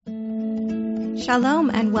Shalom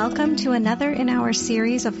and welcome to another in our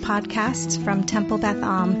series of podcasts from Temple Beth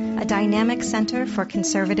Am, a dynamic center for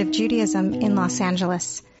conservative Judaism in Los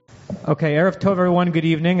Angeles. Okay, Erev Tov, everyone. Good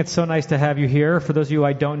evening. It's so nice to have you here. For those of you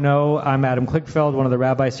I don't know, I'm Adam Kligfeld, one of the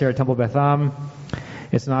rabbis here at Temple Beth Am.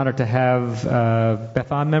 It's an honor to have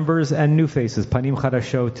Beth Am members and new faces, Panim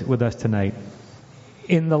Chadashot, with us tonight.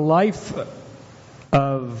 In the life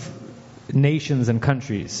of nations and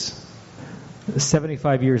countries,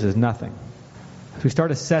 75 years is nothing. If we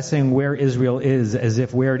start assessing where Israel is as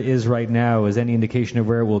if where it is right now is any indication of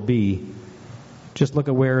where it will be, just look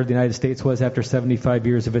at where the United States was after 75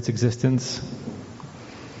 years of its existence,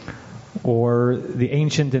 or the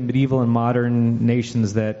ancient and medieval and modern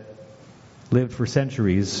nations that lived for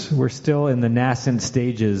centuries. We're still in the nascent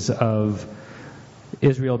stages of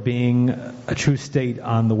Israel being a true state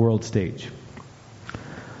on the world stage.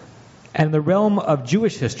 And in the realm of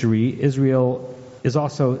Jewish history, Israel is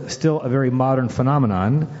also still a very modern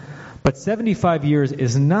phenomenon, but 75 years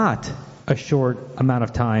is not a short amount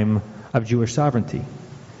of time of Jewish sovereignty.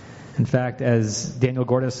 In fact, as Daniel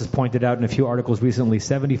Gordis has pointed out in a few articles recently,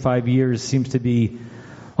 75 years seems to be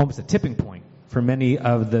almost a tipping point for many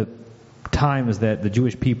of the times that the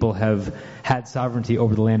Jewish people have had sovereignty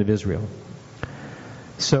over the land of Israel.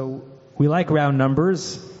 So we like round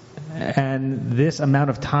numbers, and this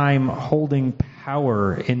amount of time holding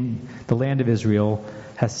power in the land of Israel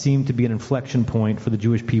has seemed to be an inflection point for the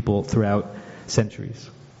Jewish people throughout centuries.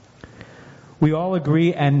 We all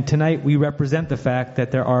agree, and tonight we represent the fact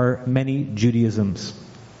that there are many Judaisms.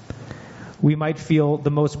 We might feel the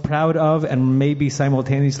most proud of and maybe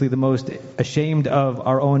simultaneously the most ashamed of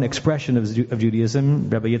our own expression of Judaism.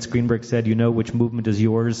 Rabbi Yitzhak Greenberg said, you know which movement is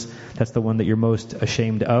yours, that's the one that you're most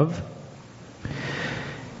ashamed of.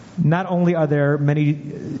 Not only are there many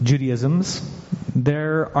Judaisms,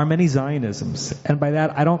 there are many Zionisms. And by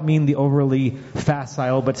that, I don't mean the overly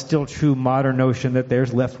facile but still true modern notion that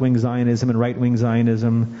there's left-wing Zionism and right-wing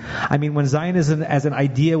Zionism. I mean, when Zionism as an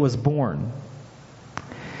idea was born,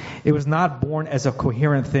 it was not born as a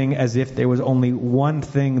coherent thing, as if there was only one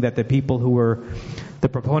thing that the people who were the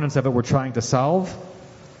proponents of it were trying to solve,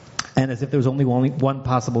 and as if there was only one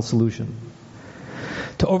possible solution.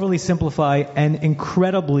 To overly simplify an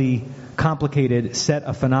incredibly complicated set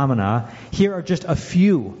of phenomena, here are just a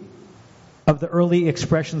few of the early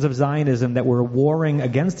expressions of Zionism that were warring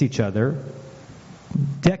against each other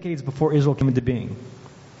decades before Israel came into being.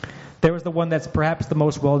 There was the one that's perhaps the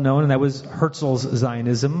most well-known, and that was Herzl's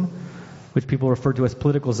Zionism, which people refer to as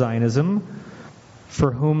political Zionism,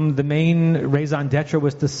 for whom the main raison d'etre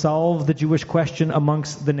was to solve the Jewish question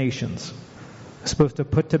amongst the nations. Supposed to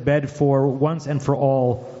put to bed for once and for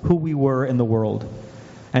all who we were in the world,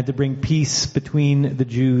 and to bring peace between the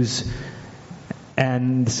Jews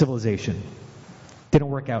and civilization. Didn't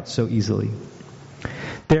work out so easily.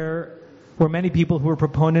 There were many people who were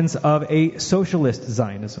proponents of a socialist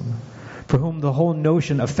Zionism, for whom the whole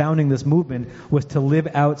notion of founding this movement was to live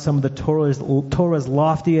out some of the Torah's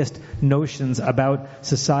loftiest notions about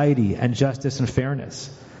society and justice and fairness.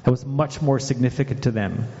 That was much more significant to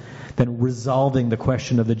them than resolving the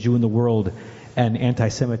question of the Jew in the world and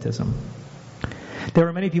anti-Semitism. There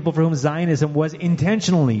were many people for whom Zionism was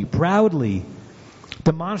intentionally, proudly,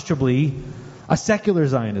 demonstrably a secular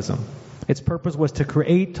Zionism. Its purpose was to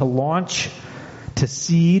create, to launch, to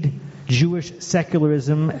seed Jewish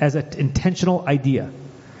secularism as an intentional idea,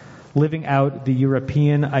 living out the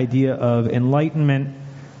European idea of enlightenment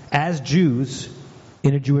as Jews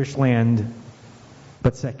in a Jewish land,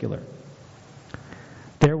 but secular.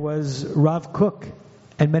 There was Rav Kook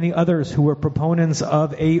and many others who were proponents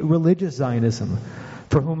of a religious Zionism,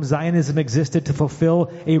 for whom Zionism existed to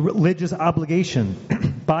fulfill a religious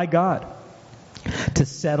obligation by God, to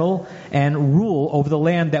settle and rule over the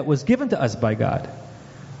land that was given to us by God.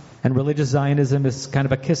 And religious Zionism is kind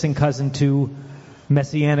of a kissing cousin to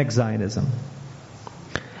Messianic Zionism.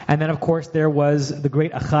 And then, of course, there was the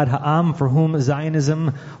great Achad Ha'am, for whom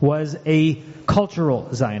Zionism was a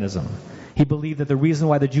cultural Zionism. He believed that the reason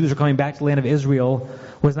why the Jews were coming back to the land of Israel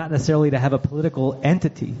was not necessarily to have a political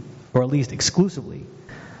entity, or at least exclusively,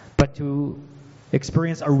 but to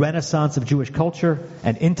experience a renaissance of Jewish culture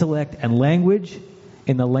and intellect and language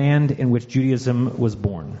in the land in which Judaism was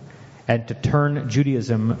born, and to turn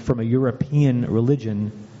Judaism from a European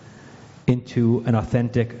religion into an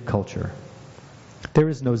authentic culture. There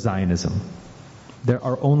is no Zionism. There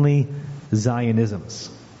are only Zionisms.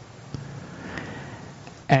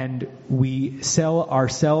 And we sell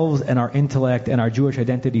ourselves and our intellect and our Jewish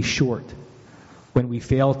identity short when we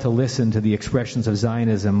fail to listen to the expressions of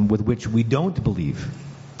Zionism with which we don't believe,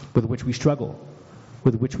 with which we struggle,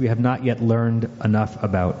 with which we have not yet learned enough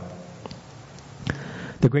about.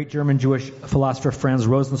 The great German Jewish philosopher Franz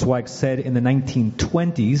Rosenzweig said in the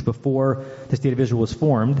 1920s, before the State of Israel was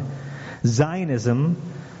formed, Zionism,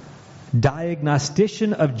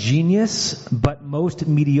 diagnostician of genius but most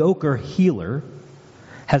mediocre healer,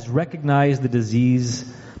 has recognized the disease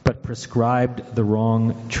but prescribed the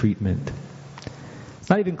wrong treatment. It's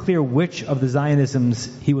not even clear which of the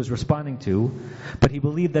Zionisms he was responding to, but he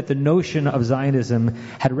believed that the notion of Zionism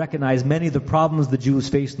had recognized many of the problems the Jews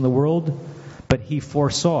faced in the world, but he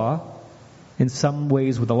foresaw, in some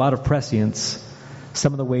ways with a lot of prescience,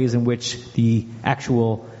 some of the ways in which the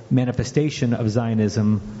actual manifestation of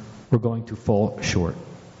Zionism were going to fall short.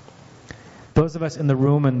 Those of us in the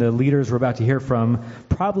room and the leaders we're about to hear from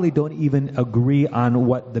probably don't even agree on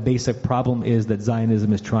what the basic problem is that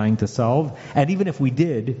Zionism is trying to solve. And even if we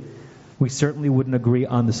did, we certainly wouldn't agree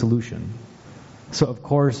on the solution. So of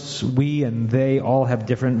course, we and they all have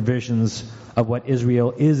different visions of what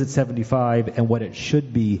Israel is at 75 and what it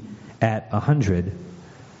should be at 100.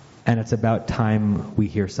 And it's about time we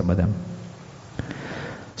hear some of them.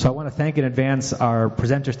 So I want to thank in advance our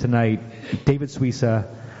presenters tonight, David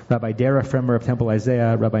Suissa, Rabbi Dara Frimmer of Temple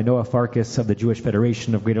Isaiah, Rabbi Noah Farkas of the Jewish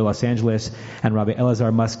Federation of Greater Los Angeles, and Rabbi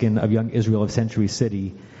Elazar Mushkin of Young Israel of Century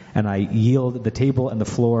City. And I yield the table and the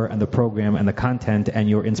floor and the program and the content and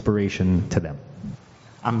your inspiration to them.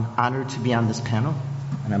 I'm honored to be on this panel,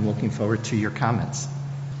 and I'm looking forward to your comments.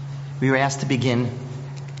 We were asked to begin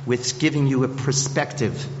with giving you a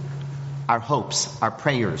perspective, our hopes, our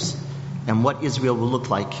prayers, and what Israel will look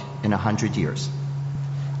like in 100 years.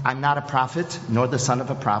 I'm not a prophet, nor the son of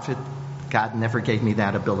a prophet. God never gave me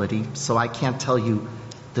that ability, so I can't tell you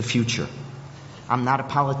the future. I'm not a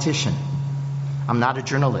politician. I'm not a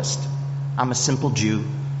journalist. I'm a simple Jew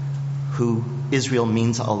who Israel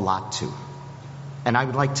means a lot to. And I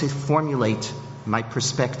would like to formulate my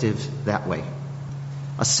perspective that way.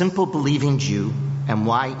 A simple believing Jew and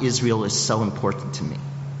why Israel is so important to me.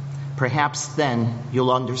 Perhaps then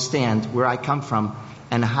you'll understand where I come from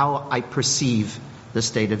and how I perceive the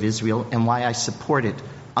state of Israel and why I support it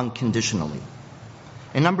unconditionally.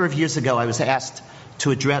 A number of years ago, I was asked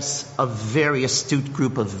to address a very astute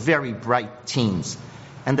group of very bright teens.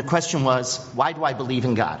 And the question was, why do I believe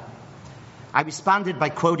in God? I responded by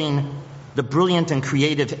quoting the brilliant and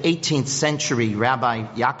creative 18th century Rabbi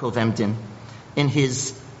Yaakov Emden in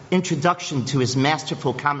his introduction to his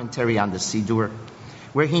masterful commentary on the Siddur,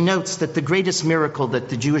 where he notes that the greatest miracle that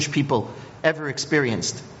the Jewish people ever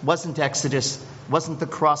experienced wasn't Exodus, wasn't the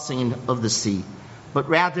crossing of the sea, but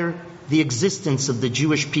rather the existence of the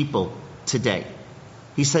Jewish people today.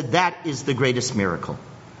 He said that is the greatest miracle.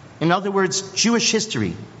 In other words, Jewish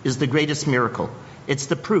history is the greatest miracle. It's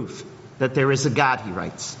the proof that there is a God, he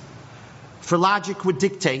writes. For logic would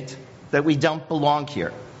dictate that we don't belong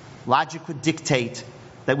here. Logic would dictate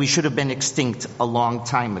that we should have been extinct a long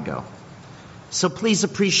time ago. So please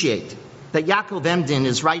appreciate that Yaakov Emden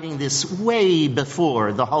is writing this way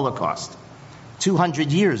before the Holocaust,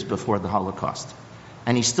 200 years before the Holocaust.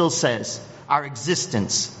 And he still says, our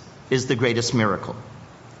existence is the greatest miracle.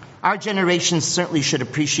 Our generation certainly should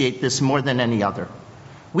appreciate this more than any other.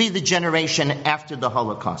 We, the generation after the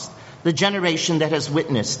Holocaust, the generation that has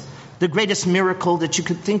witnessed the greatest miracle that you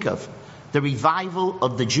could think of, the revival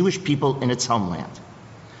of the Jewish people in its homeland.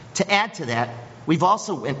 To add to that, we've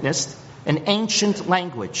also witnessed an ancient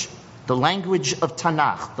language, the language of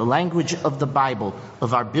Tanakh, the language of the Bible,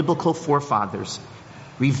 of our biblical forefathers,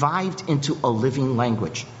 revived into a living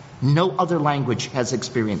language. No other language has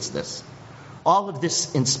experienced this. All of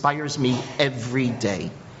this inspires me every day.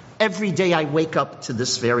 Every day I wake up to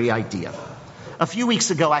this very idea. A few weeks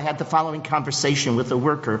ago, I had the following conversation with a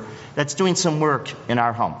worker that's doing some work in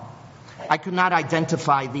our home. I could not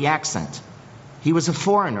identify the accent. He was a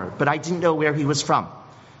foreigner, but I didn't know where he was from.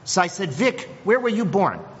 So I said, Vic, where were you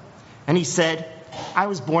born? And he said, I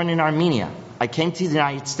was born in Armenia. I came to the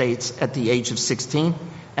United States at the age of 16,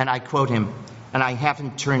 and I quote him, and I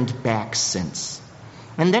haven't turned back since.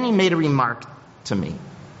 And then he made a remark to me.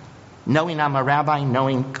 Knowing I'm a rabbi,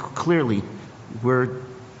 knowing clearly we're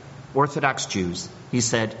Orthodox Jews, he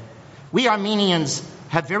said, we Armenians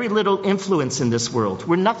have very little influence in this world.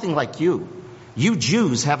 We're nothing like you. You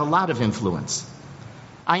Jews have a lot of influence.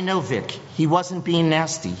 I know Vic. He wasn't being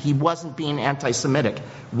nasty. He wasn't being anti-Semitic,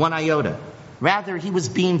 one iota. Rather, he was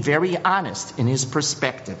being very honest in his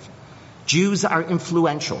perspective. Jews are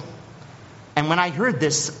influential. And when I heard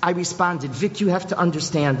this, I responded, Vic, you have to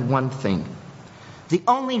understand one thing. The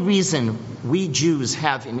only reason we Jews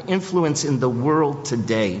have an influence in the world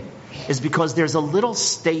today is because there's a little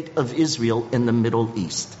state of Israel in the Middle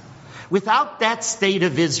East. Without that state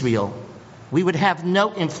of Israel, we would have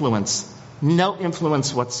no influence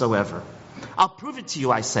whatsoever. I'll prove it to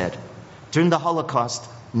you, I said. During the Holocaust,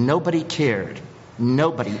 nobody cared.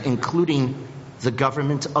 Nobody, including the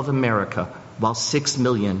government of America, while 6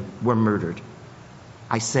 million were murdered.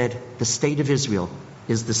 I said, the state of Israel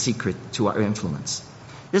is the secret to our influence.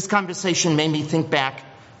 This conversation made me think back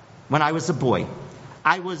when I was a boy.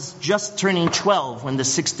 I was just turning 12 when the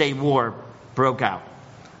Six-Day War broke out.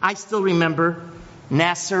 I still remember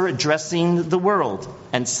Nasser addressing the world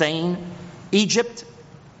and saying, Egypt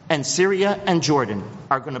and Syria and Jordan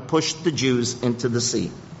are going to push the Jews into the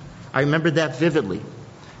sea. I remember that vividly.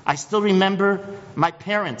 I still remember my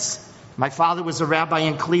parents. My father was a rabbi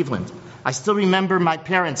in Cleveland. I still remember my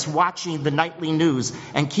parents watching the nightly news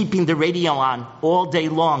and keeping the radio on all day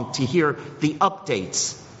long to hear the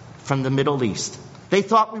updates from the Middle East. They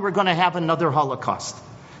thought we were going to have another Holocaust.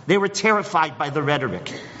 They were terrified by the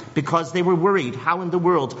rhetoric because they were worried how in the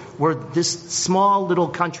world were this small little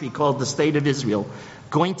country called the State of Israel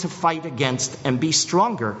going to fight against and be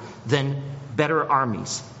stronger than better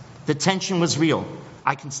armies. The tension was real.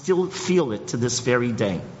 I can still feel it to this very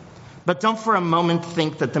day. But don't for a moment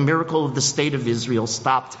think that the miracle of the State of Israel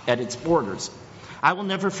stopped at its borders. I will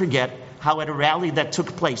never forget how at a rally that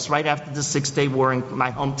took place right after the Six-Day War in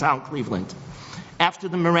my hometown, Cleveland, after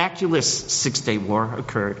the miraculous Six-Day War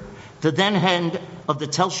occurred, the then head of the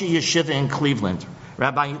Telshe Yeshiva in Cleveland,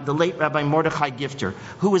 the late Rabbi Mordechai Gifter,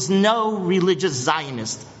 who was no religious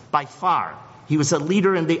Zionist by far. He was a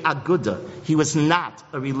leader in the Aguda. He was not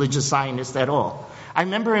a religious Zionist at all. I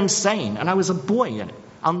remember him saying, and I was a boy in it,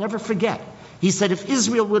 I'll never forget. He said, if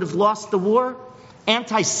Israel would have lost the war,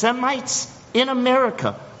 anti-Semites in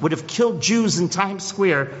America would have killed Jews in Times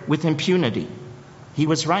Square with impunity. He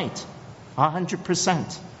was right,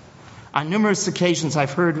 100%. On numerous occasions,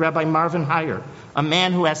 I've heard Rabbi Marvin Heyer, a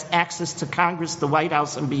man who has access to Congress, the White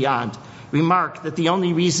House, and beyond, remark that the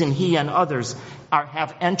only reason he and others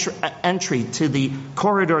have entry to the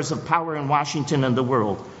corridors of power in Washington and the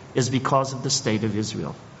world is because of the State of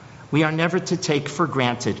Israel. We are never to take for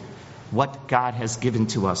granted what God has given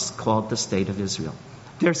to us, called the State of Israel.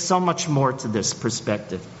 There's so much more to this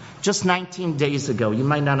perspective. Just 19 days ago, you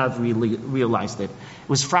might not have really realized it, it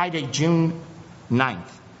was Friday, June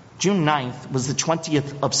 9th. June 9th was the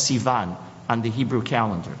 20th of Sivan on the Hebrew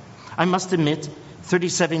calendar. I must admit,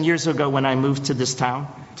 37 years ago when I moved to this town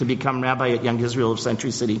to become rabbi at Young Israel of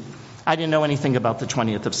Century City, I didn't know anything about the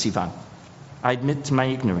 20th of Sivan. I admit to my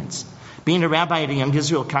ignorance. Being a rabbi at a Young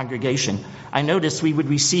Israel congregation, I noticed we would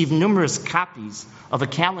receive numerous copies of a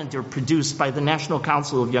calendar produced by the National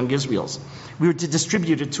Council of Young Israels. We were to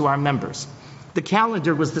distribute it to our members. The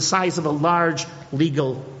calendar was the size of a large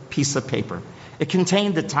legal piece of paper. It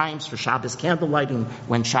contained the times for Shabbos candlelighting,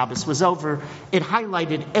 when Shabbos was over. It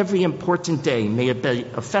highlighted every important day, may it be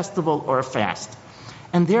a festival or a fast.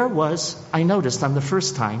 And there was, I noticed on the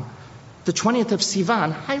first time, the 20th of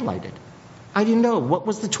Sivan highlighted. I didn't know what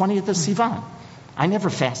was the 20th of Sivan. I never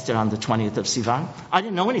fasted on the 20th of Sivan. I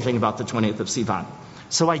didn't know anything about the 20th of Sivan.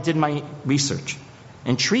 So I did my research.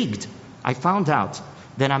 Intrigued, I found out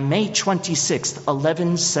that on May 26th,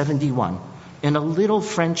 1171, in a little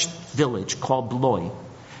French village called Blois,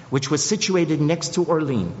 which was situated next to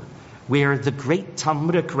Orleans, where the great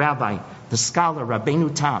Talmudic rabbi, the scholar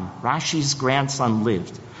Rabbeinu Tam, Rashi's grandson,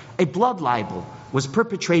 lived, a blood libel was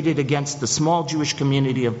perpetrated against the small Jewish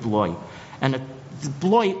community of Blois. And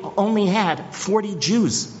Blois only had 40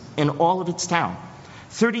 Jews in all of its town.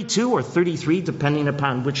 32 or 33, depending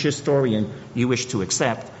upon which historian you wish to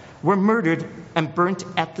accept, were murdered and burnt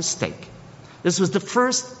at the stake. This was the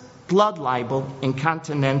first blood libel in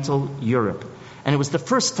continental Europe, and it was the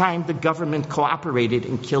first time the government cooperated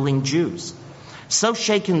in killing Jews. So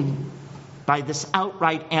shaken by this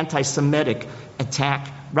outright anti-Semitic attack,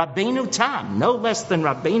 Rabbeinu Tam, no less than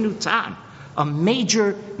Rabbeinu Tam, a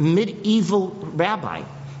major medieval rabbi,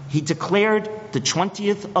 he declared the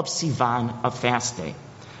 20th of Sivan a fast day.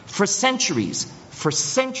 For centuries,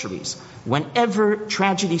 whenever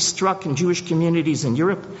tragedy struck in Jewish communities in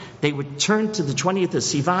Europe, they would turn to the 20th of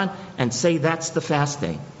Sivan and say that's the fast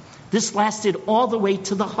day. This lasted all the way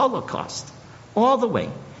to the Holocaust. All the way.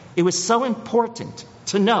 It was so important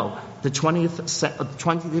to know the 20th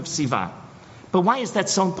of Sivan. But why is that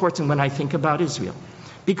so important when I think about Israel?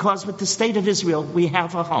 Because with the State of Israel, we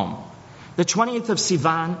have a home. The 20th of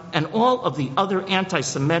Sivan and all of the other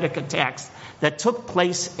anti-Semitic attacks that took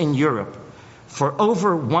place in Europe for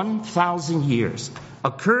over 1,000 years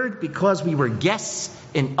occurred because we were guests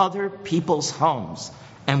in other people's homes,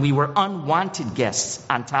 and we were unwanted guests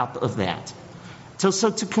on top of that.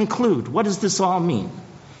 So to conclude, what does this all mean?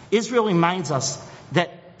 Israel reminds us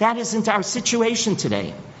that isn't our situation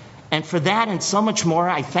today. And for that and so much more,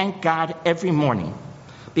 I thank God every morning.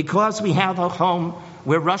 Because we have a home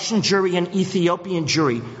where Russian Jewry and Ethiopian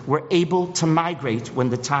Jewry were able to migrate when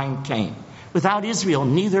the time came. Without Israel,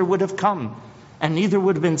 neither would have come, and neither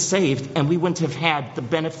would have been saved, and we wouldn't have had the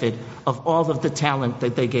benefit of all of the talent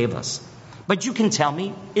that they gave us. But you can tell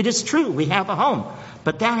me, it is true, we have a home.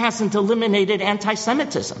 But that hasn't eliminated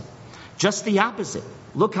anti-Semitism. Just the opposite.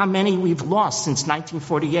 Look how many we've lost since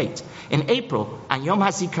 1948. In April, on Yom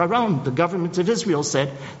HaZikaron, the government of Israel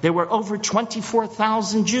said there were over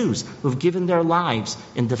 24,000 Jews who've given their lives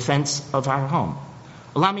in defense of our home.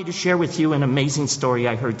 Allow me to share with you an amazing story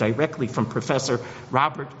I heard directly from Professor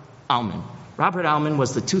Robert Alman. Robert Alman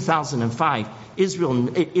was the 2005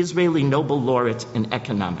 Israeli Nobel Laureate in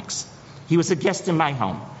Economics. He was a guest in my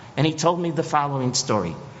home, and he told me the following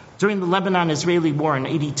story. During the Lebanon-Israeli War in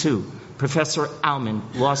 '82, Professor Alman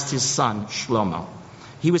lost his son, Shlomo.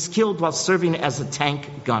 He was killed while serving as a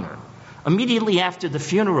tank gunner. Immediately after the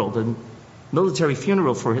funeral, the military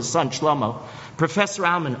funeral for his son, Shlomo, Professor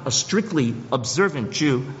Alman, a strictly observant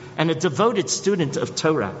Jew and a devoted student of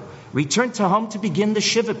Torah, returned to home to begin the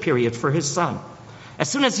Shiva period for his son. As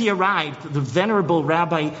soon as he arrived, the venerable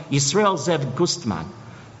Rabbi Yisrael Zev Gustman,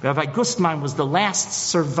 Rabbi Gustman was the last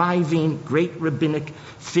surviving great rabbinic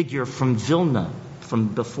figure from Vilna, from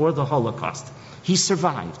before the Holocaust. He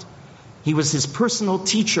survived. He was his personal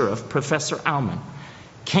teacher of Professor Alman,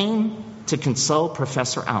 came to console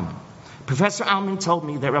Professor Alman. Professor Alman told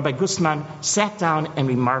me that Rabbi Gustman sat down and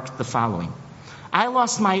remarked the following. I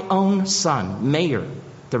lost my own son, Meir,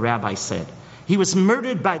 the rabbi said. He was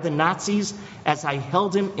murdered by the Nazis as I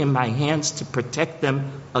held him in my hands to protect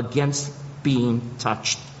them against being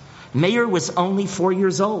touched. Meir was only 4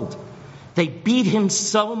 years old. They beat him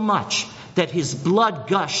so much that his blood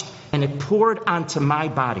gushed and it poured onto my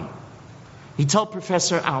body. He told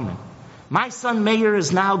Professor Alman, my son Meir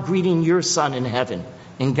is now greeting your son in heaven,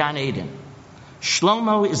 in Gan Eden.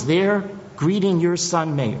 Shlomo is there greeting your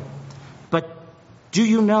son Meir. But do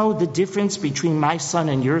you know the difference between my son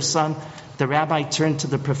and your son? The rabbi turned to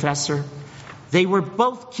the professor. They were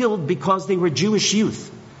both killed because they were Jewish youth.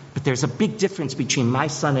 But there's a big difference between my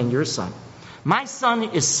son and your son. My son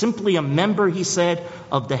is simply a member, he said,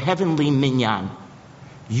 of the heavenly minyan.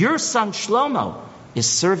 Your son Shlomo is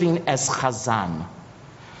serving as chazan.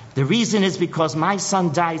 The reason is because my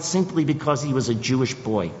son died simply because he was a Jewish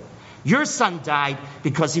boy. Your son died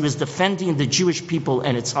because he was defending the Jewish people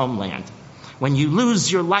and its homeland. When you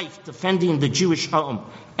lose your life defending the Jewish home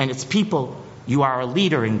and its people, you are a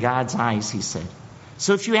leader in God's eyes, he said.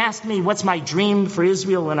 So if you ask me what's my dream for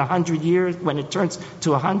Israel in 100 years, when it turns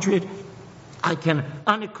to 100, I can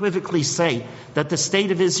unequivocally say that the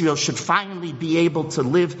state of Israel should finally be able to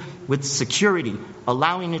live with security,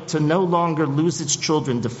 allowing it to no longer lose its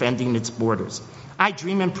children defending its borders. I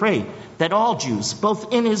dream and pray that all Jews,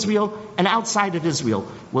 both in Israel and outside of Israel,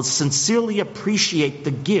 will sincerely appreciate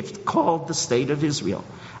the gift called the state of Israel.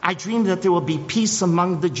 I dream that there will be peace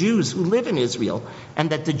among the Jews who live in Israel, and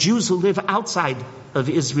that the Jews who live outside of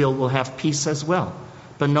Israel will have peace as well.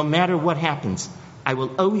 But no matter what happens, I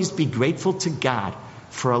will always be grateful to God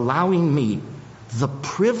for allowing me the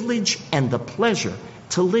privilege and the pleasure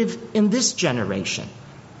to live in this generation.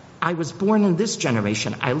 I was born in this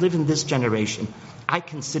generation. I live in this generation. I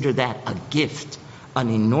consider that a gift, an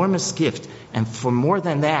enormous gift. And for more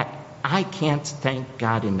than that, I can't thank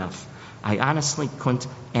God enough. I honestly couldn't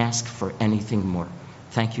ask for anything more.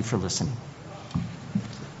 Thank you for listening.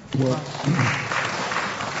 Well,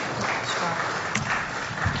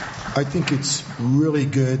 I think it's really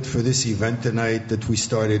good for this event tonight that we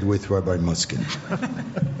started with Rabbi Mushkin,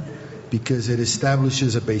 because it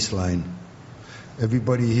establishes a baseline.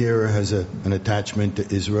 Everybody here has an attachment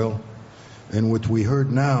to Israel, and what we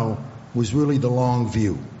heard now was really the long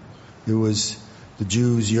view. It was the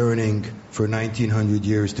Jews yearning for 1900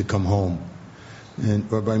 years to come home. And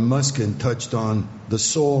Rabbi Mushkin touched on the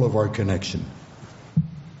soul of our connection.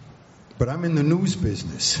 But I'm in the news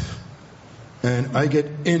business, and I get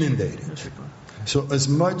inundated. So as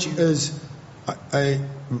much as I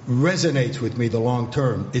resonates with me the long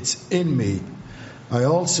term, it's in me,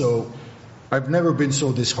 I've never been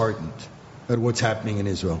so disheartened at what's happening in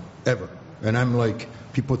Israel, ever. And I'm like,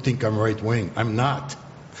 people think I'm right wing. I'm not.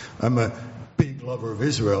 I'm a big lover of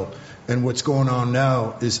Israel. And what's going on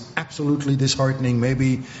now is absolutely disheartening.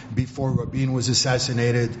 Maybe before Rabin was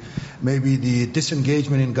assassinated, maybe the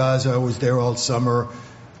disengagement in Gaza, I was there all summer,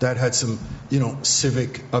 that had some,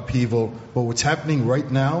 civic upheaval. But what's happening right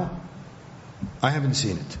now, I haven't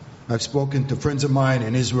seen it. I've spoken to friends of mine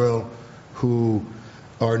in Israel who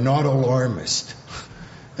are not alarmist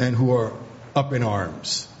and who are up in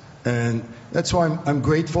arms. And that's why I'm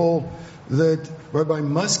grateful that Rabbi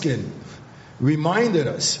Mushkin reminded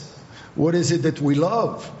us what is it that we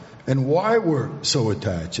love and why we're so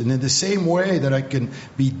attached. And in the same way that I can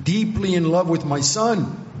be deeply in love with my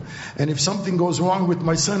son, and if something goes wrong with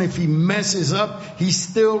my son, if he messes up, he's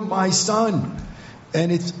still my son.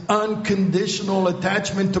 And it's unconditional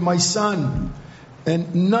attachment to my son.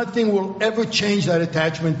 And nothing will ever change that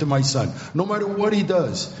attachment to my son, no matter what he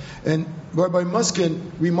does. And Rabbi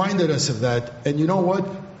Mushkin reminded us of that. And you know what?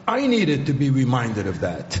 I needed to be reminded of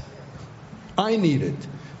that. I need it.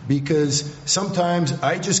 Because sometimes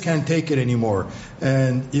I just can't take it anymore.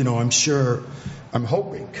 And, I'm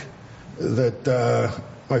hoping that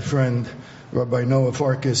my friend Rabbi Noah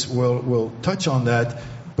Farkas will touch on that.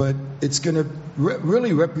 But it's going to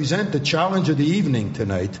really represent the challenge of the evening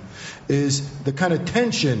tonight, is the kind of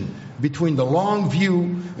tension between the long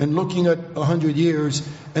view and looking at 100 years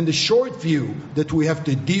and the short view that we have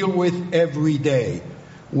to deal with every day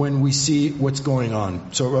when we see what's going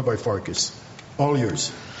on. So, Rabbi Farkas, all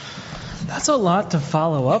yours. That's a lot to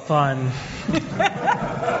follow up on.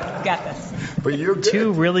 Got this. But you're good.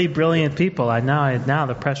 Two really brilliant people. Now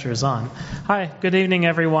the pressure is on. Hi, good evening,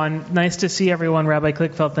 everyone. Nice to see everyone. Rabbi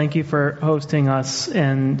Kligfeld, thank you for hosting us.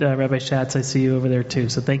 And Rabbi Schatz, I see you over there too.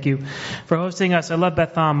 So thank you for hosting us. I love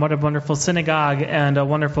Beth Am. What a wonderful synagogue and a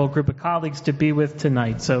wonderful group of colleagues to be with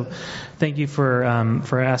tonight. So thank you for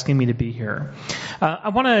asking me to be here. I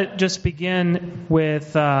want to just begin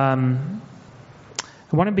with...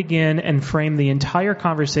 I want to begin and frame the entire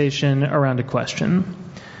conversation around a question.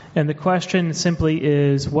 And the question simply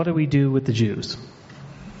is, what do we do with the Jews?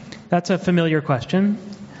 That's a familiar question.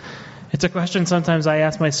 It's a question sometimes I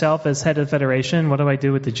ask myself as head of the Federation, what do I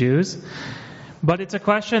do with the Jews? But it's a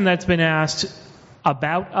question that's been asked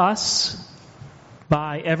about us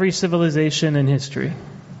by every civilization in history.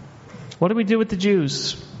 What do we do with the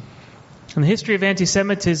Jews? And the history of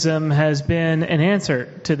anti-Semitism has been an answer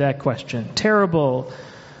to that question. Terrible,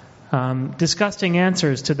 disgusting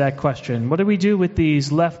answers to that question. What do we do with these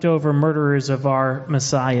leftover murderers of our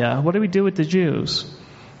Messiah? What do we do with the Jews?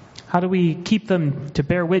 How do we keep them to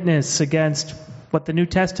bear witness against what the New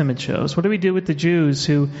Testament shows? What do we do with the Jews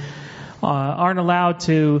who aren't allowed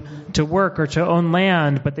to work or to own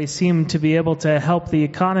land, but they seem to be able to help the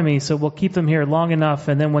economy, so we'll keep them here long enough,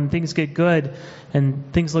 and then when things get good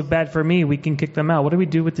and things look bad for me, we can kick them out. What do we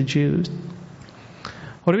do with the Jews?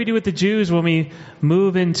 What do we do with the Jews when we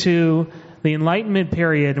move into the Enlightenment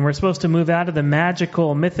period and we're supposed to move out of the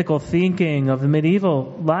magical, mythical thinking of the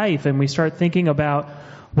medieval life and we start thinking about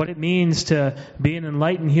what it means to be an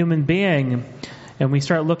enlightened human being, and we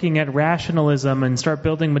start looking at rationalism and start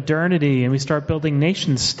building modernity and we start building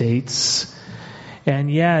nation states?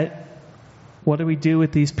 And yet, what do we do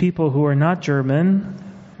with these people who are not German,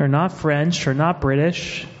 or not French, or not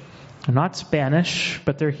British, or not Spanish,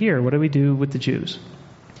 but they're here? What do we do with the Jews?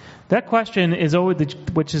 That question is always,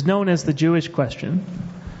 which is known as the Jewish question,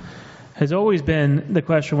 has always been the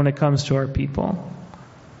question when it comes to our people.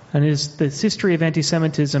 And the history of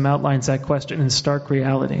anti-Semitism outlines that question in stark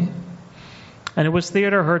reality. And it was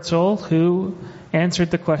Theodor Herzl who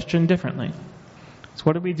answered the question differently. So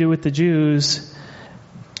what do we do with the Jews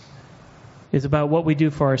is about what we do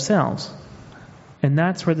for ourselves. And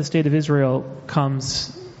that's where the state of Israel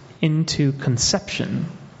comes into conception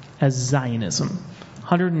as Zionism.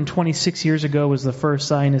 126 years ago was the first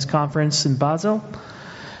Zionist conference in Basel.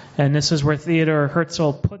 And this is where Theodor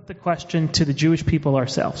Herzl put the question to the Jewish people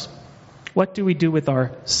ourselves. What do we do with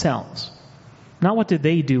ourselves? Not what do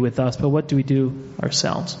they do with us, but what do we do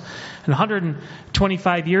ourselves? And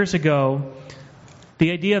 125 years ago,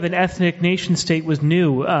 the idea of an ethnic nation state was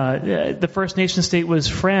new. The first nation state was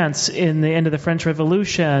France in the end of the French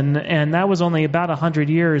Revolution, and that was only about 100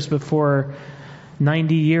 years before,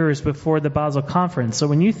 90 years before the Basel Conference. So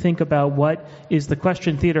when you think about what is the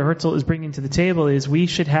question Theodor Herzl is bringing to the table, is we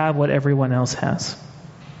should have what everyone else has.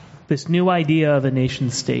 This new idea of a nation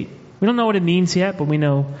state. We don't know what it means yet, but we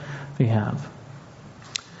know we have.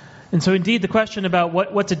 And so indeed the question about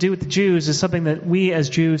what to do with the Jews is something that we as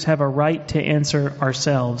Jews have a right to answer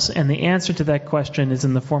ourselves. And the answer to that question is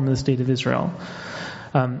in the form of the state of Israel.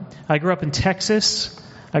 I grew up in Texas.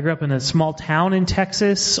 I grew up in a small town in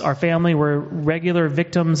Texas. Our family were regular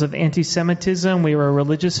victims of anti-Semitism. We were a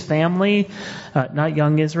religious family, not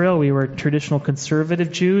young Israel. We were traditional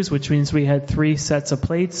conservative Jews, which means we had 3 sets of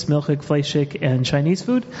plates, milchik, fleischik, and Chinese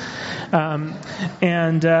food.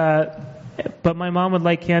 But my mom would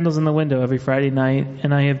light candles in the window every Friday night,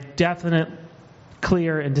 and I have definite,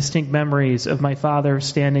 clear, and distinct memories of my father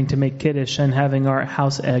standing to make kiddush and having our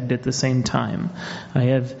house egged at the same time. I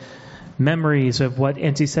have memories of what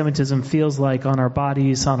anti-Semitism feels like on our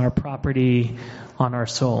bodies, on our property, on our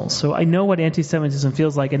souls. So I know what anti-Semitism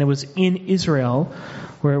feels like, and it was in Israel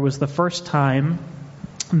where it was the first time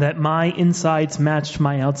that my insides matched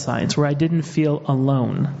my outsides, where I didn't feel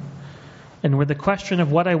alone, and where the question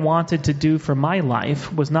of what I wanted to do for my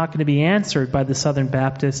life was not going to be answered by the Southern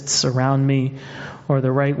Baptists around me, or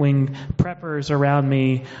the right-wing preppers around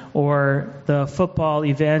me, or the football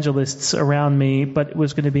evangelists around me, but it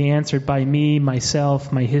was going to be answered by me,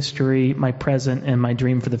 myself, my history, my present, and my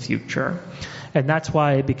dream for the future. And that's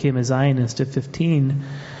why I became a Zionist at 15,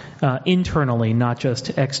 internally, not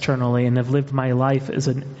just externally, and have lived my life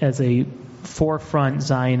as a forefront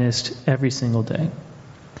Zionist every single day.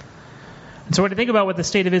 And so when I think about what the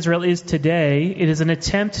state of Israel is today, it is an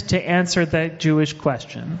attempt to answer that Jewish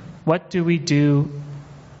question. What do we do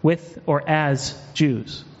with or as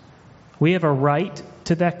Jews? We have a right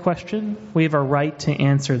to that question. We have a right to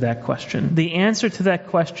answer that question. The answer to that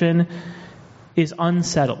question is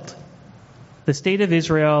unsettled. The state of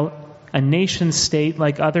Israel, a nation state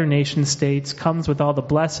like other nation states, comes with all the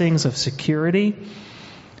blessings of security,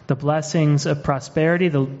 the blessings of prosperity,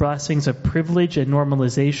 the blessings of privilege and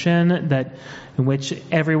normalization, in which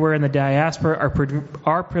everywhere in the diaspora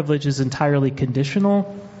our privilege is entirely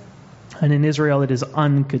conditional, and in Israel it is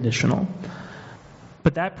unconditional.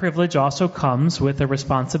 But that privilege also comes with the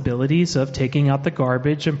responsibilities of taking out the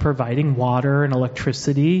garbage and providing water and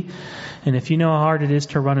electricity. And if you know how hard it is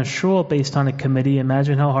to run a shul based on a committee,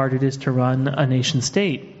 imagine how hard it is to run a nation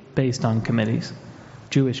state based on committees,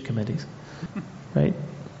 Jewish committees, right?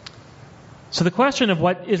 So the question of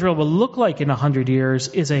what Israel will look like in 100 years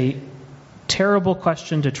is a terrible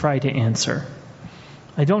question to try to answer.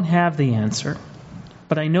 I don't have the answer,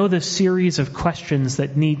 but I know the series of questions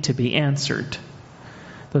that need to be answered.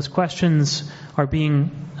 Those questions are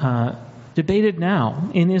being debated now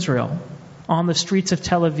in Israel, on the streets of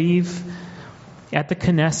Tel Aviv, at the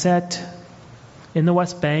Knesset, in the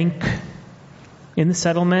West Bank, in the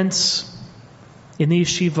settlements, in the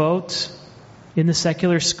yeshivot, in the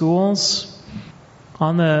secular schools,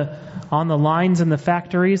 on the lines in the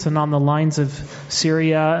factories, and on the lines of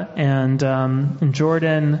Syria and in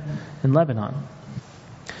Jordan and Lebanon.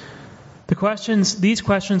 These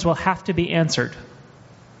questions will have to be answered.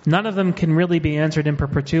 None of them can really be answered in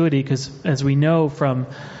perpetuity because, as we know from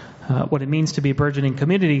what it means to be a burgeoning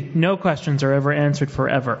community, no questions are ever answered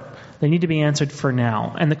forever. They need to be answered for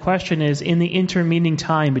now. And the question is, in the intervening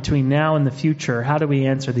time between now and the future, how do we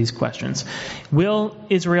answer these questions? Will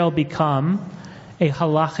Israel become a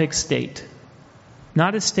halachic state?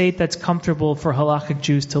 Not a state that's comfortable for halachic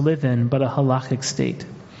Jews to live in, but a halachic state.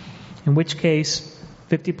 In which case,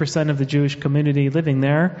 50% of the Jewish community living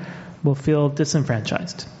there will feel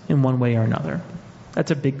disenfranchised in one way or another. That's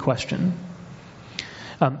a big question.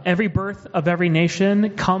 Every birth of every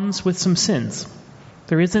nation comes with some sins.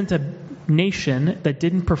 There isn't a nation that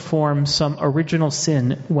didn't perform some original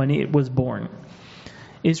sin when it was born.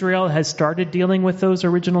 Israel has started dealing with those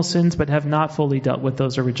original sins, but have not fully dealt with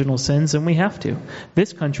those original sins, and we have to.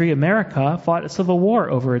 This country, America, fought a civil war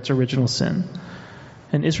over its original sin.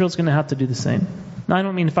 And Israel's going to have to do the same. Now, I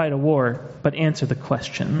don't mean fight a war, but answer the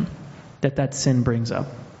question that sin brings up.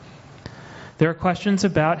 There are questions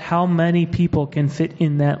about how many people can fit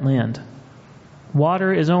in that land.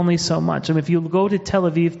 Water is only so much. And if you go to Tel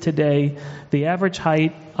Aviv today, the average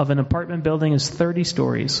height of an apartment building is 30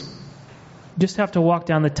 stories. You just have to walk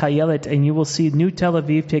down the Tayelet and you will see New Tel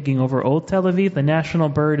Aviv taking over Old Tel Aviv. The national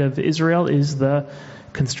bird of Israel is the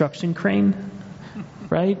construction crane,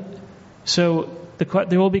 right? So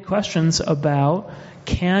there will be questions about,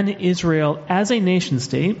 can Israel, as a nation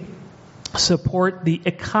state, support the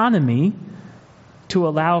economy to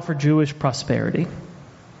allow for Jewish prosperity?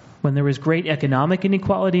 When there is great economic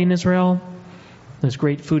inequality in Israel, there's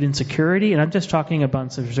great food insecurity, and I'm just talking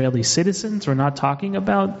about Israeli citizens. We're not talking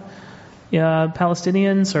about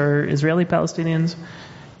Palestinians or Israeli Palestinians.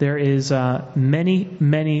 There is many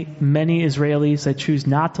Israelis that choose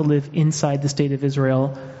not to live inside the state of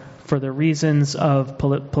Israel for the reasons of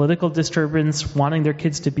political disturbance, wanting their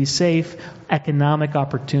kids to be safe, economic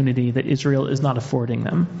opportunity that Israel is not affording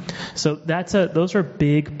them. So those are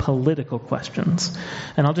big political questions.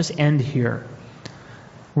 And I'll just end here.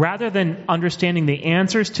 Rather than understanding the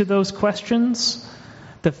answers to those questions,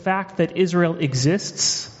 the fact that Israel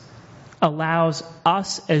exists allows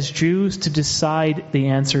us as Jews to decide the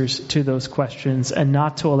answers to those questions and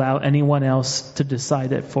not to allow anyone else to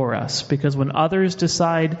decide it for us. Because when others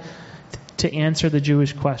decide to answer the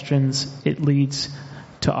Jewish questions, it leads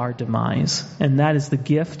to our demise. And that is the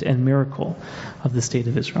gift and miracle of the state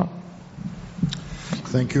of Israel.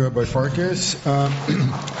 Thank you, Rabbi Farkas.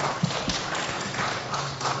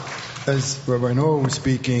 as Rabbi Noah was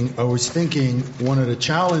speaking, I was thinking one of the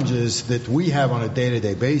challenges that we have on a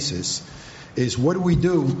day-to-day basis is what do we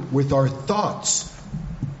do with our thoughts?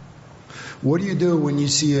 What do you do when you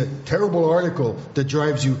see a terrible article that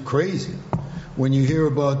drives you crazy? When you hear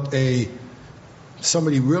about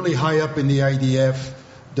somebody really high up in the IDF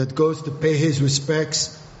that goes to pay his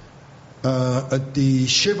respects at the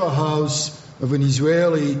Shiva house of an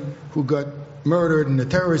Israeli who got murdered in a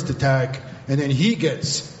terrorist attack, and then he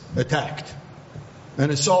gets attacked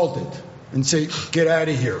and assaulted and say, get out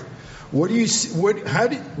of here. What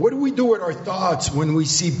do we do with our thoughts when we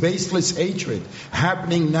see baseless hatred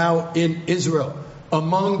happening now in Israel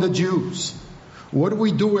among the Jews? What do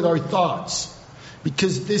we do with our thoughts?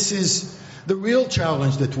 Because this is the real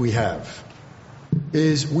challenge that we have,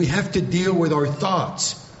 is we have to deal with our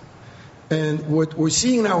thoughts. And what we're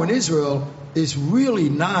seeing now in Israel is really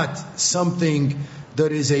not something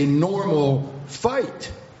that is a normal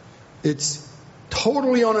fight. It's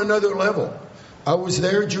totally on another level. I was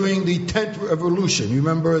there during the tent revolution. You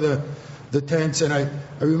remember the tents? And I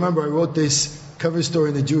remember I wrote this cover story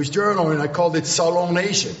in the Jewish Journal, and I called it Salon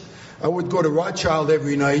Nation. I would go to Rothschild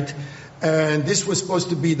every night, and this was supposed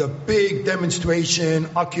to be the big demonstration,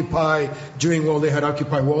 Occupy, they had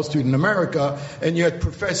Occupy Wall Street in America, and you had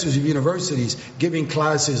professors of universities giving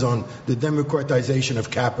classes on the democratization of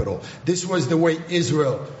capital. This was the way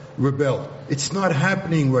Israel rebelled. It's not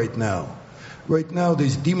happening right now. Right now,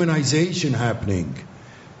 there's demonization happening.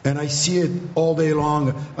 And I see it all day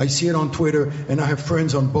long. I see it on Twitter, and I have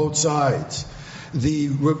friends on both sides. The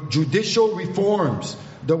judicial reforms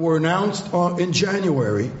that were announced in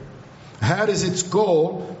January had as its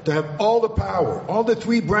goal to have all the power, all the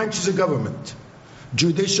three branches of government,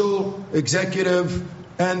 judicial, executive,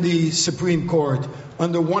 and the Supreme Court,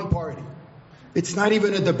 under one party. It's not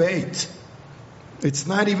even a debate. It's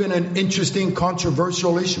not even an interesting,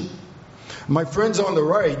 controversial issue. My friends on the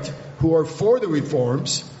right who are for the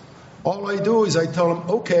reforms, all I do is I tell them,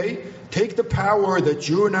 okay, take the power that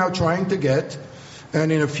you are now trying to get,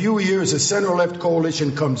 and in a few years a center-left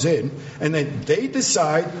coalition comes in, and then they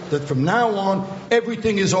decide that from now on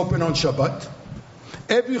everything is open on Shabbat.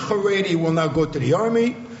 Every Haredi will now go to the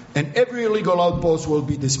army, and every illegal outpost will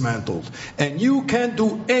be dismantled. And you can't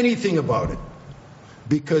do anything about it,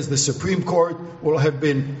 because the Supreme Court will have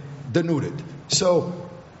been denuded. So,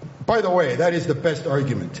 by the way, that is the best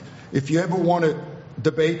argument. If you ever want to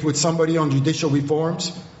debate with somebody on judicial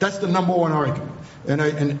reforms, that's the number one argument.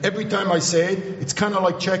 And every time I say it, it's kind of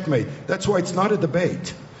like checkmate. That's why it's not a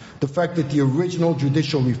debate. The fact that the original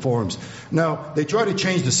judicial reforms. Now, they try to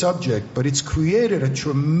change the subject, but it's created a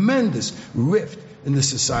tremendous rift in the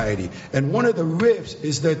society. And one of the rifts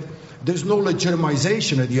is that there's no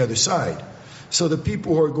legitimization of the other side. So the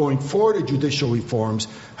people who are going for the judicial reforms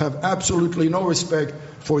have absolutely no respect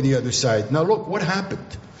for the other side. Now look, what happened?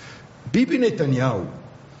 Bibi Netanyahu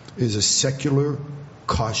is a secular,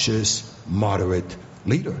 cautious, moderate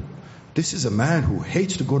leader. This is a man who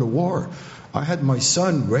hates to go to war. I had my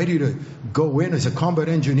son ready to go in as a combat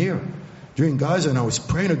engineer during Gaza, and I was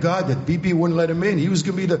praying to God that Bibi wouldn't let him in. He was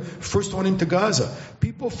going to be the first one into Gaza.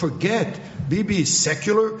 People forget Bibi is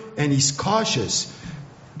secular and he's cautious.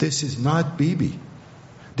 This is not Bibi.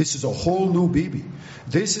 This is a whole new Bibi.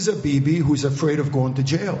 This is a Bibi who's afraid of going to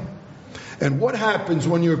jail. And what happens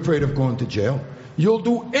when you're afraid of going to jail? You'll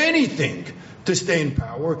do anything to stay in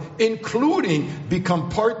power, including become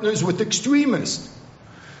partners with extremists.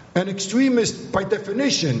 And extremists, by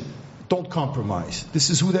definition, don't compromise. This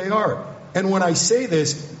is who they are. And when I say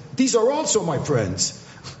this, these are also my friends.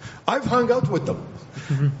 I've hung out with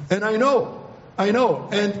them. And I know.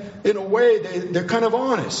 And in a way, they're kind of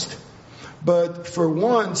honest. But for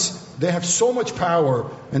once, they have so much power,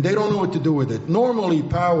 and they don't know what to do with it. Normally,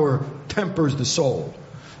 power tempers the soul.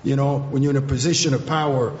 You know, when you're in a position of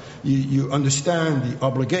power, you understand the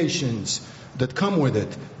obligations that come with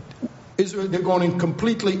it. Israel, they're going in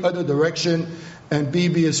completely other direction, and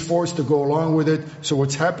Bibi is forced to go along with it. So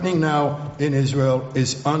what's happening now in Israel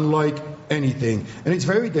is unlike anything, and it's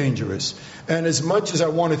very dangerous. And as much as I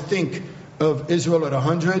want to think of Israel at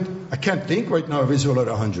 100, I can't think right now of Israel at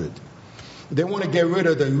 100. They want to get rid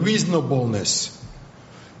of the reasonableness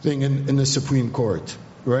thing in the Supreme Court,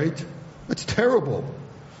 right? That's terrible,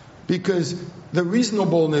 because the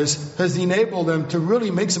reasonableness has enabled them to really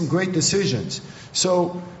make some great decisions.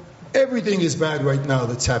 So everything is bad right now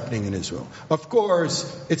that's happening in Israel. Of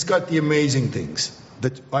course, it's got the amazing things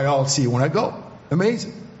that I all see when I go.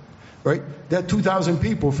 Amazing, right? There are 2,000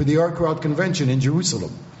 people for the Art Crowd Convention in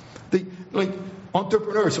Jerusalem. Like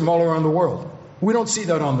entrepreneurs from all around the world. We don't see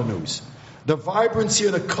that on the news. The vibrancy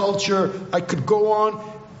of the culture, I could go on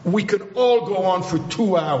we could all go on for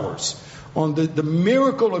 2 hours. On the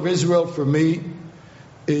miracle of Israel for me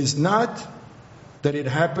is not that it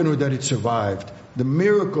happened or that it survived. The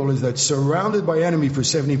miracle is that surrounded by enemy for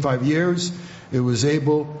 75 years, it was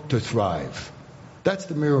able to thrive. That's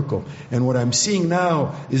the miracle. And what I'm seeing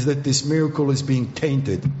now is that this miracle is being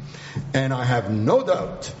tainted. And I have no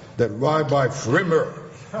doubt that Rabbi Frimmer,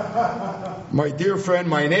 my dear friend,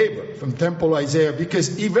 my neighbor from Temple Isaiah,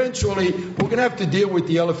 because eventually we're going to have to deal with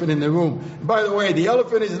the elephant in the room. By the way, the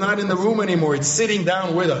elephant is not in the room anymore. It's sitting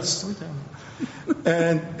down with us.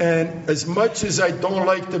 And as much as I don't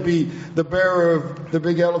like to be the bearer of the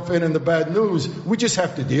big elephant and the bad news, we just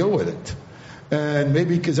have to deal with it. And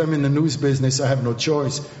maybe because I'm in the news business, I have no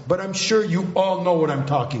choice. But I'm sure you all know what I'm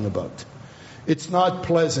talking about. It's not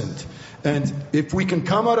pleasant. And if we can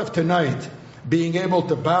come out of tonight being able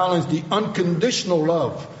to balance the unconditional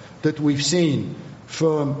love that we've seen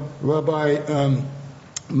from Rabbi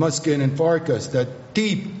Mushkin and Farkas, that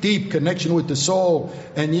deep connection with the soul,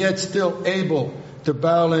 and yet still able to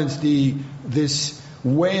balance this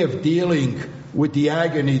way of dealing with the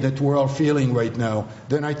agony that we're all feeling right now,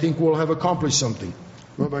 then I think we'll have accomplished something.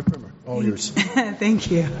 Rabbi Frimmer, all yours. Thank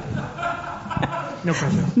you. No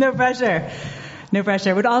pressure. No pressure. No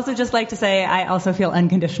pressure. Would also just like to say I also feel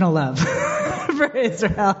unconditional love for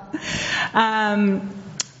Israel.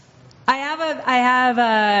 I have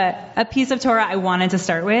a piece of Torah I wanted to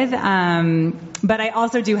start with, but I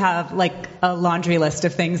also do have like a laundry list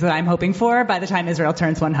of things that I'm hoping for by the time Israel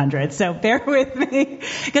turns 100. So bear with me,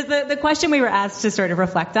 because the question we were asked to sort of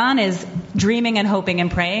reflect on is dreaming and hoping and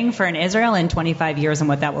praying for an Israel in 25 years and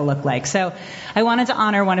what that will look like. So I wanted to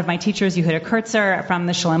honor one of my teachers, Yehuda Kurtzer from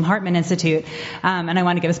the Shalom Hartman Institute, and I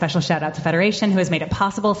want to give a special shout out to Federation, who has made it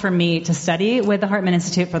possible for me to study with the Hartman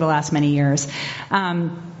Institute for the last many years.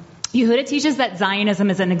 Yehuda teaches that Zionism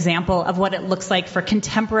is an example of what it looks like for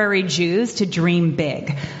contemporary Jews to dream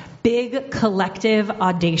big. Big, collective,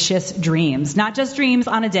 audacious dreams. Not just dreams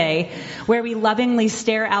on a day where we lovingly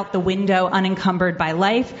stare out the window unencumbered by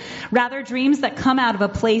life. Rather, dreams that come out of a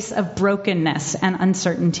place of brokenness and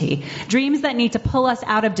uncertainty. Dreams that need to pull us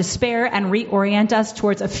out of despair and reorient us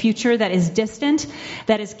towards a future that is distant,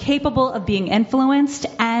 that is capable of being influenced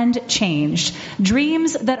and changed.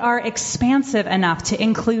 Dreams that are expansive enough to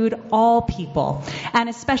include all people. An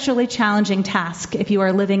especially challenging task if you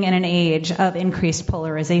are living in an age of increased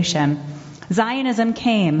polarization. Zionism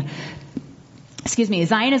came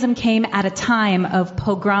at a time of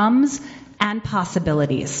pogroms and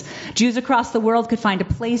possibilities. Jews across the world could find a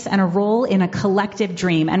place and a role in a collective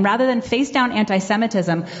dream. And rather than face down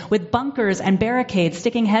anti-Semitism with bunkers and barricades,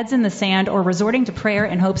 sticking heads in the sand, or resorting to prayer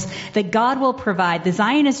in hopes that God will provide, the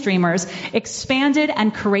Zionist dreamers expanded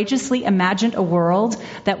and courageously imagined a world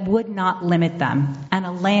that would not limit them, and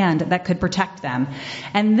a land that could protect them.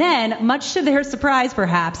 And then, much to their surprise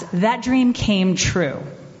perhaps, that dream came true.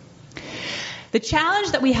 The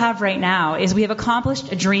challenge that we have right now is we have accomplished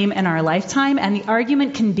a dream in our lifetime, and the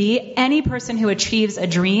argument can be any person who achieves a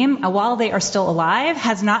dream while they are still alive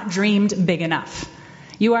has not dreamed big enough.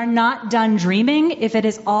 You are not done dreaming if it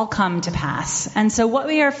has all come to pass. And so what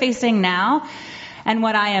we are facing now, and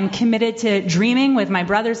what I am committed to dreaming with my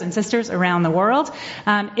brothers and sisters around the world,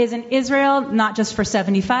 is an Israel not just for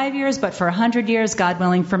 75 years, but for 100 years, God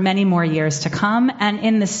willing, for many more years to come. And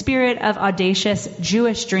in the spirit of audacious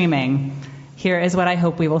Jewish dreaming, here is what I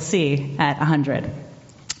hope we will see at 100.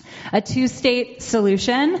 A two-state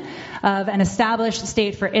solution of an established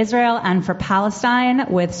state for Israel and for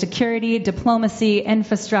Palestine, with security, diplomacy,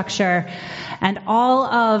 infrastructure, and all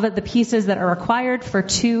of the pieces that are required for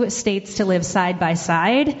two states to live side by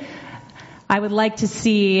side. I would like to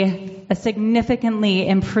see a significantly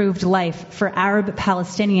improved life for Arab,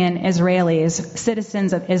 Palestinian, Israelis,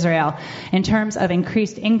 citizens of Israel, in terms of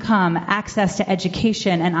increased income, access to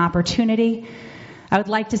education and opportunity. I would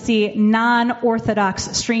like to see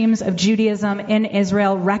non-Orthodox streams of Judaism in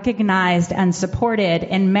Israel recognized and supported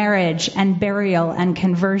in marriage and burial and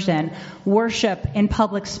conversion, worship in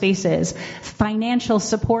public spaces, financial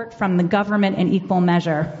support from the government in equal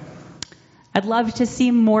measure. I'd love to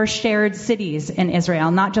see more shared cities in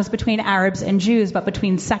Israel, not just between Arabs and Jews, but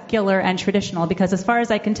between secular and traditional, because as far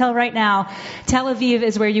as I can tell right now, Tel Aviv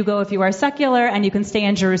is where you go if you are secular, and you can stay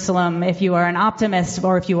in Jerusalem if you are an optimist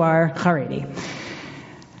or if you are Haredi.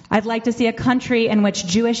 I'd like to see a country in which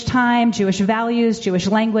Jewish time, Jewish values, Jewish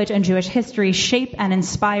language, and Jewish history shape and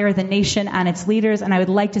inspire the nation and its leaders. And I would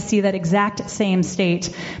like to see that exact same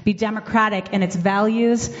state be democratic in its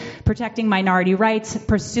values, protecting minority rights,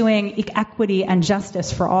 pursuing equity and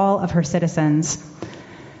justice for all of her citizens.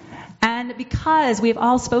 And And because we've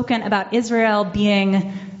all spoken about Israel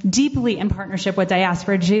being deeply in partnership with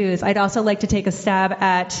diaspora Jews, I'd also like to take a stab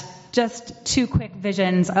at just two quick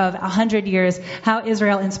visions of 100 years, how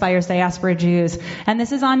Israel inspires diaspora Jews. And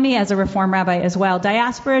this is on me as a Reform rabbi as well.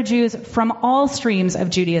 Diaspora Jews from all streams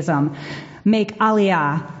of Judaism make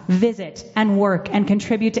aliyah, visit, and work, and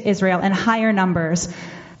contribute to Israel in higher numbers.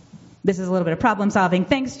 This is a little bit of problem solving,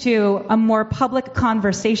 thanks to a more public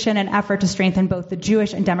conversation and effort to strengthen both the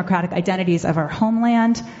Jewish and democratic identities of our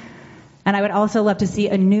homeland. And I would also love to see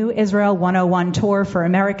a new Israel 101 tour for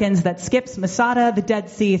Americans that skips Masada, the Dead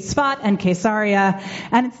Sea, Sfat, and Caesarea,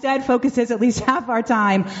 and instead focuses at least half our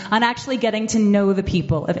time on actually getting to know the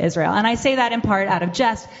people of Israel. And I say that in part out of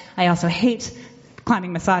jest. I also hate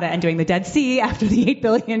climbing Masada and doing the Dead Sea after the 8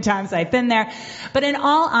 billion times I've been there. But in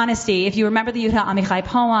all honesty, if you remember the Yehuda Amichai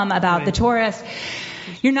poem about the tourist,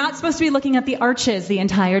 you're not supposed to be looking at the arches the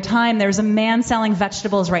entire time. There's a man selling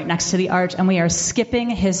vegetables right next to the arch, and we are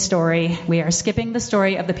skipping his story. We are skipping the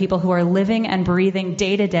story of the people who are living and breathing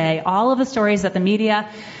day to day. All of the stories that the media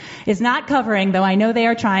is not covering, though I know they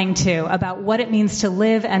are trying to, about what it means to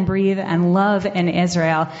live and breathe and love in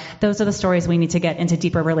Israel. Those are the stories we need to get into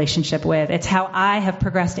deeper relationship with. It's how I have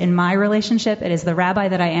progressed in my relationship. It is the rabbi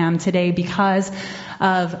that I am today because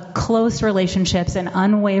of close relationships and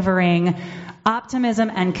unwavering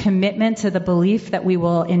optimism and commitment to the belief that we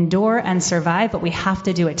will endure and survive, but we have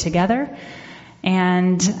to do it together.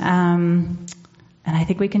 And I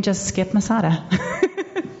think we can just skip Masada.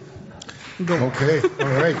 Okay, all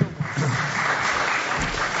right.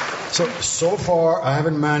 So far, I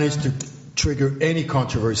haven't managed to trigger any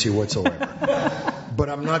controversy whatsoever. But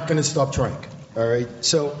I'm not going to stop trying, all right?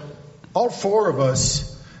 So all four of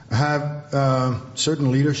us have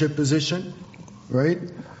certain leadership position, right?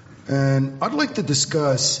 And I'd like to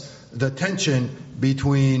discuss the tension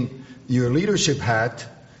between your leadership hat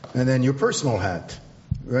and then your personal hat,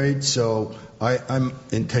 right? So I'm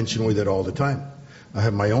in tension with it all the time. I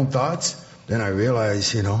have my own thoughts. Then I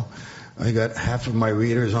realize, I got half of my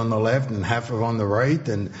readers on the left and half of on the right,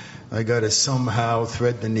 and I got to somehow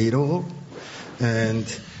thread the needle. And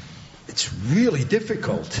it's really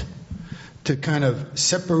difficult to kind of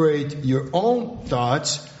separate your own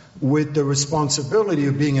thoughts with the responsibility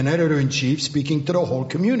of being an editor-in-chief speaking to the whole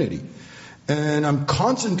community. And I'm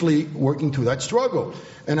constantly working through that struggle.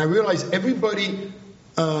 And I realize everybody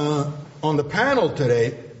on the panel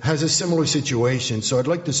today has a similar situation. So I'd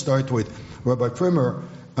like to start with Rabbi Frimmer.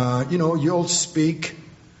 You'll speak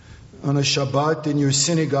on a Shabbat in your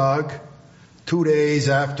synagogue 2 days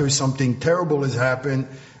after something terrible has happened.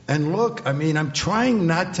 And look, I'm trying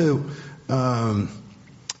not to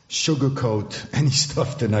sugarcoat any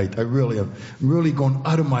stuff tonight. I really am. I'm really going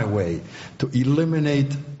out of my way to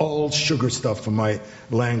eliminate all sugar stuff from my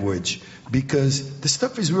language, because the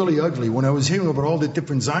stuff is really ugly. When I was hearing about all the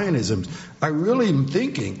different Zionisms, I really am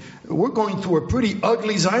thinking we're going through a pretty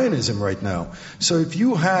ugly Zionism right now. So if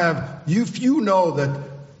you know that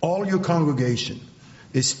all your congregation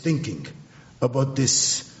is thinking about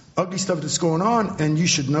this ugly stuff that's going on, and you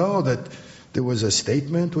should know that there was a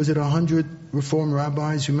statement, was it 100 Reform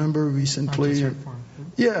rabbis, remember recently?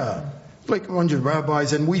 Yeah, like 100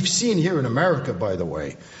 rabbis. And we've seen here in America, by the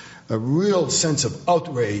way, a real sense of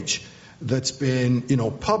outrage that's been,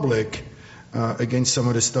 public against some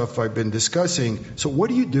of the stuff I've been discussing. So what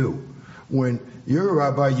do you do when you're a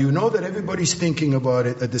rabbi? You know that everybody's thinking about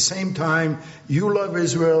it. At the same time, you love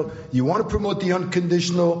Israel. You want to promote the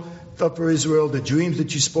unconditional stuff for Israel, the dreams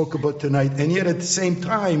that you spoke about tonight, and yet at the same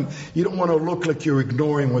time, you don't want to look like you're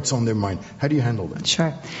ignoring what's on their mind. How do you handle that?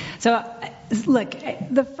 Sure. So, look,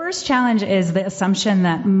 the first challenge is the assumption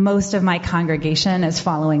that most of my congregation is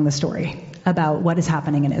following the story about what is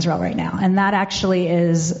happening in Israel right now. And that actually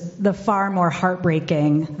is the far more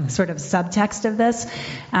heartbreaking sort of subtext of this.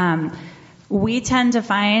 We tend to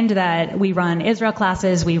find that we run Israel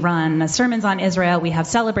classes, we run sermons on Israel, we have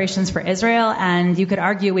celebrations for Israel, and you could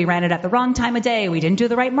argue we ran it at the wrong time of day, we didn't do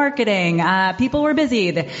the right marketing, people were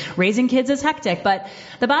busy, raising kids is hectic. But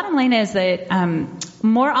the bottom line is that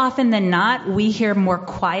more often than not, we hear more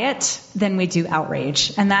quiet than we do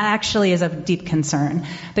outrage. And that actually is of deep concern,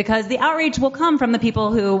 because the outrage will come from the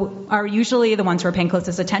people who are usually the ones who are paying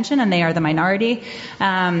closest attention, and they are the minority.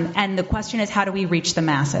 And the question is, how do we reach the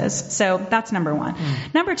masses? So that's number one.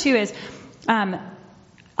 Number two is,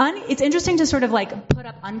 it's interesting to sort of like put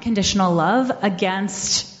up unconditional love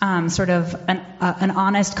against sort of an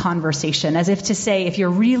honest conversation, as if to say, if you're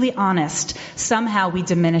really honest, somehow we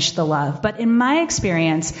diminish the love. But in my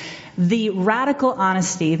experience, the radical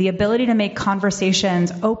honesty, the ability to make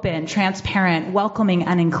conversations open, transparent, welcoming,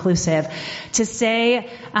 and inclusive, to say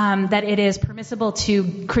that it is permissible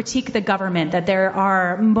to critique the government, that there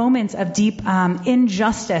are moments of deep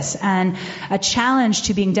injustice and a challenge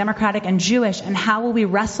to being democratic and Jewish, and how will we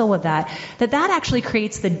wrestle with that actually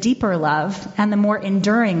creates the deeper love and the more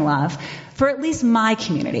enduring love for at least my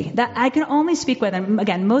community that I can only speak with. And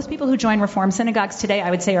again, most people who join Reform synagogues today, I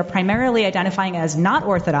would say, are primarily identifying as not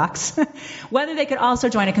Orthodox. Whether they could also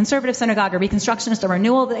join a conservative synagogue or Reconstructionist or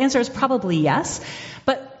Renewal, the answer is probably yes.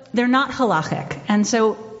 But they're not halachic. And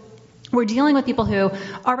so we're dealing with people who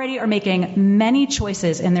already are making many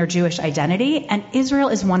choices in their Jewish identity, and Israel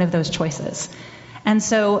is one of those choices. And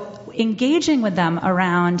so engaging with them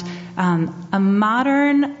around a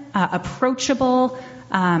modern, approachable,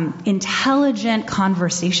 intelligent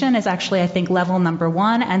conversation is actually, I think, level number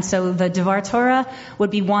one. And so the Devar Torah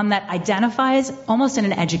would be one that identifies almost in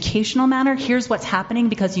an educational manner, here's what's happening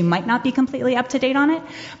because you might not be completely up to date on it,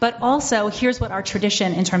 but also here's what our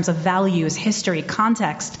tradition in terms of values, history,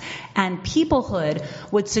 context, and peoplehood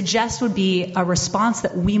would suggest would be a response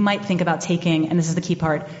that we might think about taking, and this is the key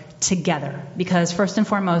part, together. Because first and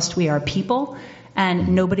foremost, we are people, and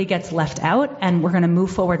nobody gets left out, and we're going to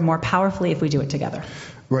move forward more powerfully if we do it together.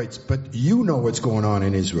 Right, but you know what's going on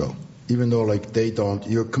in Israel, even though they don't.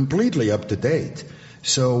 You're completely up to date.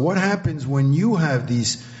 So what happens when you have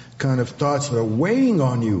these kind of thoughts that are weighing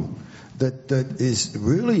on you, that is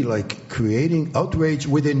really creating outrage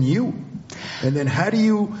within you? And then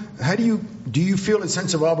do you feel a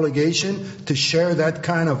sense of obligation to share that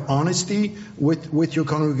kind of honesty with your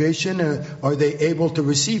congregation? Are they able to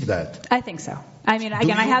receive that? I think so. I mean,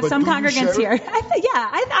 again, I have some congregants here.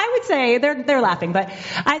 I would say they're laughing, but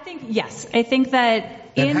I think yes. I think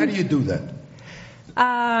that. And how do you do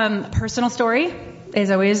that? Personal story is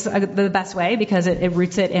always the best way, because it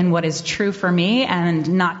roots it in what is true for me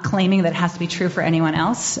and not claiming that it has to be true for anyone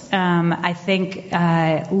else. I think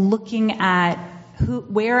looking at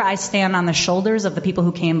where I stand on the shoulders of the people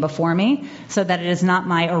who came before me, so that it is not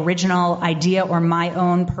my original idea or my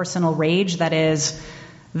own personal rage that is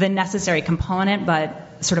the necessary component,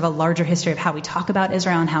 but sort of a larger history of how we talk about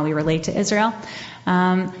Israel and how we relate to Israel.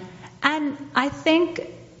 And I think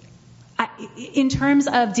in terms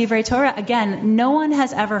of Divrei Torah, again, no one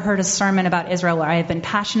has ever heard a sermon about Israel where I have been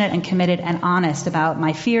passionate and committed and honest about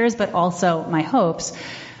my fears, but also my hopes,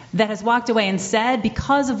 that has walked away and said,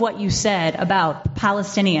 because of what you said about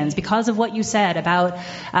Palestinians, because of what you said about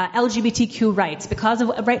LGBTQ rights,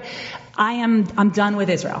 I'm done with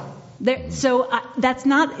Israel. So that's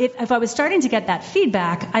not, if I was starting to get that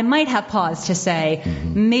feedback, I might have paused to say,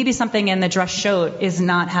 maybe something in the drashot is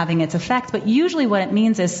not having its effect. But usually what it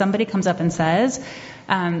means is somebody comes up and says,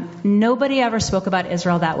 nobody ever spoke about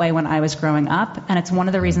Israel that way when I was growing up, and it's one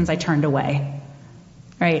of the reasons I turned away.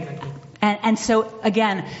 Right? And so,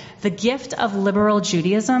 again, the gift of liberal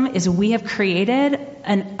Judaism is we have created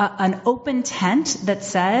an open tent that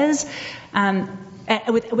says,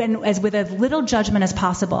 with as little judgment as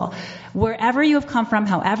possible, wherever you have come from,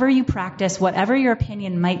 however you practice, whatever your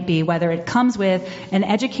opinion might be, whether it comes with an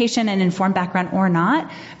education and informed background or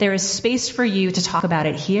not, there is space for you to talk about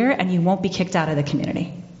it here, and you won't be kicked out of the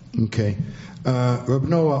community. Okay. Rabbi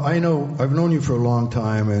Noah, I've known you for a long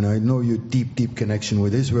time, and I know your deep connection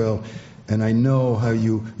with Israel, and I know how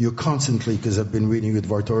you're constantly, because I've been reading your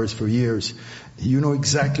Dvar Torahs for years, you know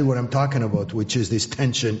exactly what I'm talking about, which is this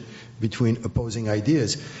tension between opposing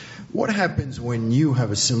ideas. What happens when you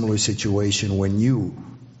have a similar situation, when you,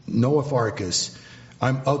 Noah Farkas,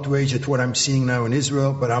 I'm outraged at what I'm seeing now in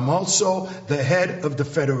Israel, but I'm also the head of the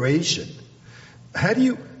federation. How do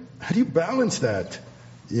you balance that?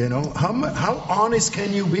 You know, how honest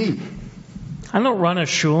can you be? I don't run a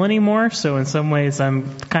shul anymore, so in some ways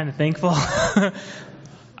I'm kind of thankful.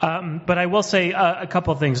 But I will say a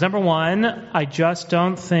couple of things. Number one, I just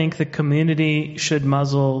don't think the community should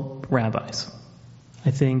muzzle rabbis.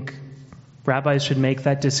 I think rabbis should make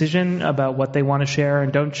that decision about what they want to share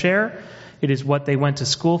and don't share. It is what they went to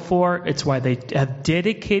school for. It's why they have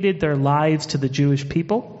dedicated their lives to the Jewish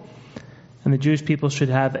people. And the Jewish people should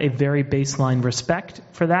have a very baseline respect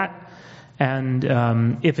for that. And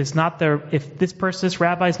if this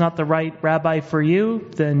rabbi is not the right rabbi for you,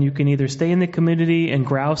 then you can either stay in the community and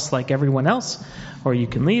grouse like everyone else, or you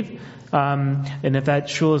can leave. And if that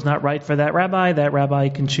shul is not right for that rabbi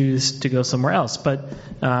can choose to go somewhere else. But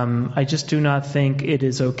I just do not think it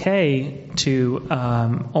is okay to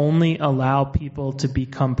only allow people to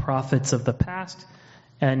become prophets of the past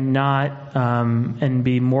and not and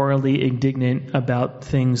be morally indignant about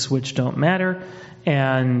things which don't matter,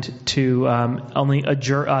 and to only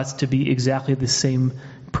adjure us to be exactly the same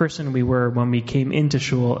person we were when we came into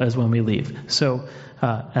shul as when we leave. So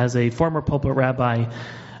as a former pulpit rabbi,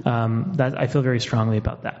 that I feel very strongly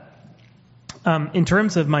about that. In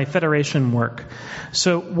terms of my federation work,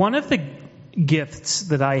 so one of the gifts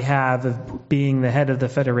that I have of being the head of the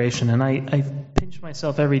federation, and I pinch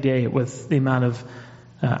myself every day with the amount of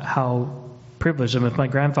how privileged. If my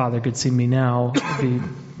grandfather could see me now, it would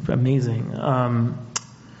be amazing.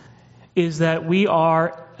 Is that we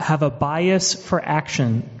have a bias for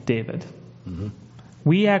action, David. Mm-hmm.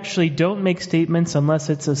 We actually don't make statements unless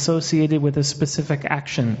it's associated with a specific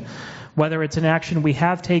action. Whether it's an action we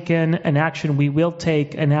have taken, an action we will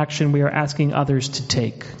take, an action we are asking others to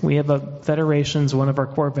take. We have a federations, one of our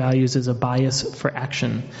core values is a bias for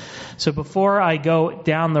action. So before I go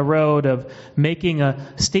down the road of making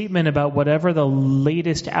a statement about whatever the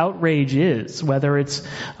latest outrage is, whether it's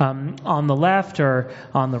on the left or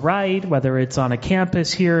on the right, whether it's on a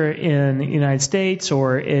campus here in the United States,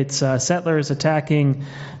 or it's settlers attacking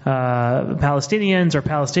Palestinians or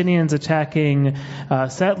Palestinians attacking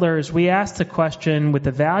settlers, we ask the question with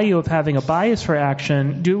the value of having a bias for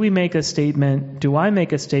action, do we make a statement? Do I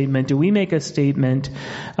make a statement? Do we make a statement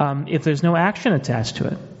if there's no action attached to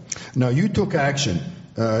it? Now, you took action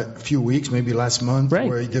a few weeks, maybe last month, right,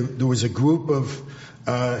 where there was a group of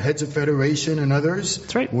heads of federation and others,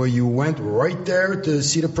 that's right, where you went right there to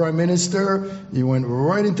see the prime minister. You went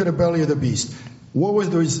right into the belly of the beast. What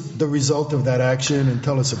was the result of that action, and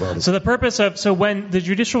tell us about it? So when the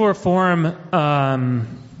judicial reform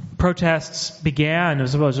protests began, it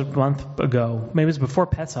was about a month ago, maybe it was before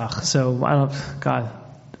Pesach, so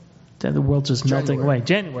the world's just melting away.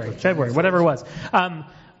 January, February, whatever it was.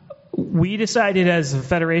 We decided as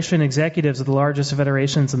federation executives of the largest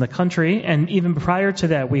federations in the country, and even prior to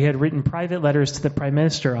that, we had written private letters to the Prime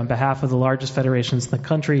Minister on behalf of the largest federations in the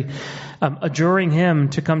country, adjuring him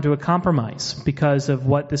to come to a compromise because of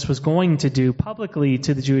what this was going to do publicly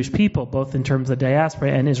to the Jewish people, both in terms of the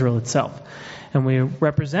diaspora and Israel itself. And we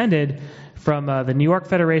represented from the New York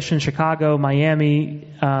Federation, Chicago, Miami,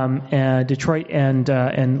 and Detroit,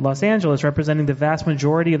 and Los Angeles, representing the vast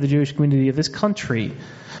majority of the Jewish community of this country,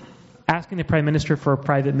 asking the Prime Minister for a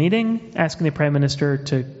private meeting, asking the Prime Minister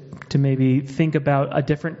to maybe think about a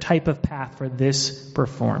different type of path for this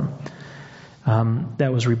reform.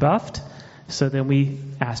 That was rebuffed. So then we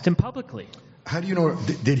asked him publicly. How do you know?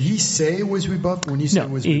 Did he say it was rebuffed? When you say it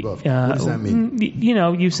was rebuffed, what does that mean?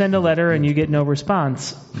 You send a letter and you get no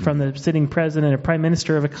response from the sitting president or prime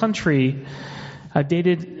minister of a country. I've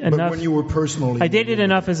dated enough. But when you were personally, I dated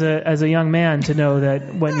enough as a young man to know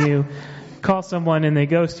that when you call someone and they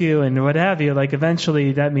ghost you and what have you, like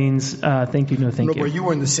eventually that means thank you, no thank you. No, but you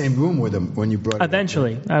were in the same room with him when you brought it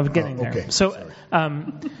eventually, up. I was getting there. Okay. So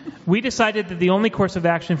we decided that the only course of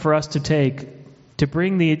action for us to take to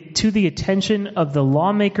bring to the attention of the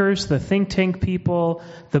lawmakers, the think tank people,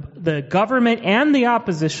 the government and the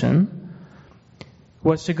opposition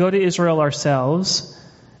was to go to Israel ourselves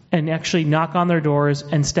and actually knock on their doors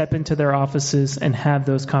and step into their offices and have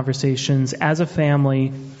those conversations as a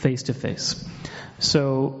family, face to face.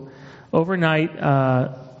 So overnight,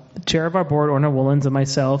 the chair of our board, Orna Woolens, and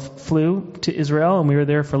myself flew to Israel, and we were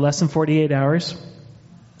there for less than 48 hours.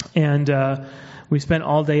 And we spent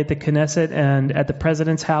all day at the Knesset and at the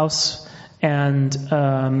president's house and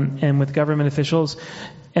with government officials,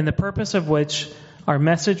 and the purpose of which our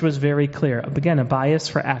message was very clear. Again, a bias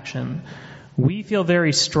for action. We feel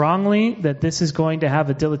very strongly that this is going to have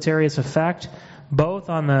a deleterious effect, both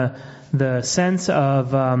on the sense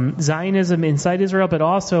of Zionism inside Israel, but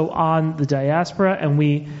also on the diaspora, and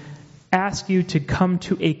we ask you to come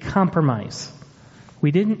to a compromise. We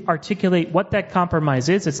didn't articulate what that compromise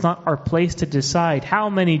is. It's not our place to decide how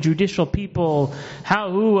many judicial people,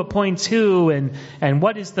 who appoints who, and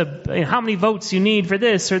what is how many votes you need for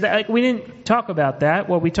this or that. Like, we didn't talk about that.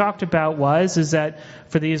 What we talked about is that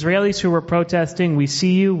for the Israelis who were protesting, we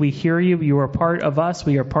see you, we hear you, you are part of us,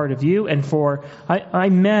 we are part of you. And I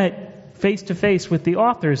met face to face with the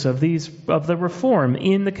authors of the reform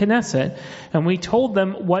in the Knesset, and we told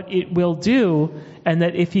them what it will do, and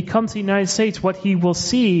that if he comes to the United States, what he will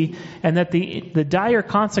see, and that the dire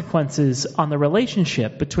consequences on the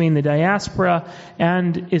relationship between the diaspora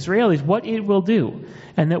and Israelis, what it will do,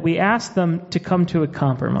 and that we asked them to come to a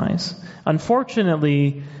compromise.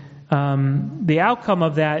 Unfortunately, the outcome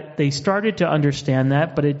of that, they started to understand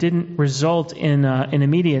that, but it didn't result in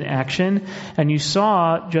immediate action. And you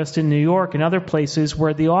saw just in New York and other places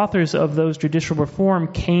where the authors of those judicial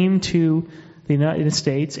reform came to the United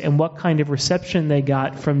States and what kind of reception they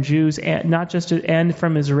got from Jews, and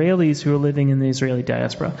from Israelis who are living in the Israeli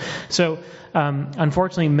diaspora. So,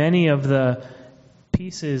 unfortunately, many of the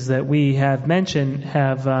pieces that we have mentioned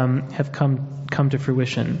have come to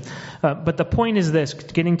fruition. But the point is this,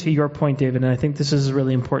 getting to your point, David, and I think this is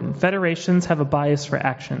really important. Federations have a bias for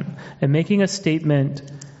action, and making a statement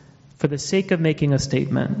for the sake of making a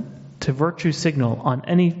statement to virtue signal on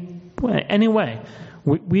any way.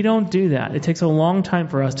 We don't do that. It takes a long time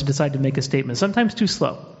for us to decide to make a statement, sometimes too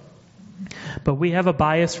slow. But we have a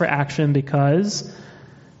bias for action because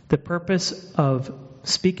the purpose of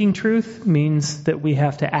speaking truth means that we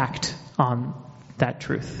have to act on that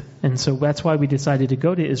truth. And so that's why we decided to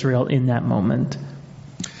go to Israel in that moment.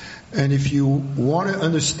 And if you want to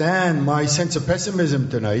understand my sense of pessimism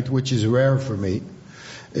tonight, which is rare for me,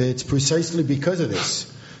 it's precisely because of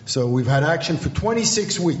this. So we've had action for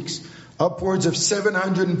 26 weeks. Upwards of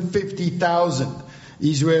 750,000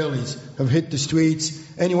 Israelis have hit the streets,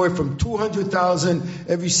 anywhere from 200,000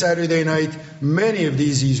 every Saturday night. Many of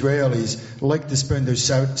these Israelis like to spend their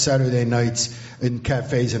Saturday nights in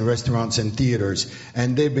cafes and restaurants and theaters,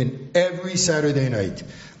 and they've been every Saturday night.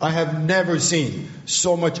 I have never seen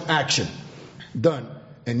so much action done.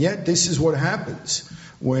 And yet this is what happens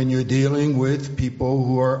when you're dealing with people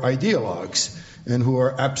who are ideologues and who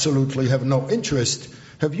are absolutely have no interest.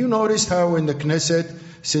 Have you noticed how in the Knesset,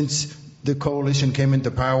 since the coalition came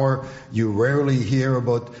into power, you rarely hear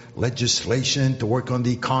about legislation to work on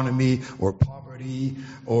the economy or poverty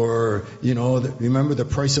or, remember the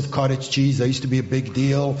price of cottage cheese? That used to be a big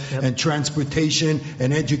deal. Yep. And transportation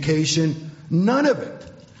and education. None of it.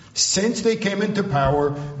 Since they came into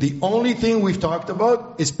power, the only thing we've talked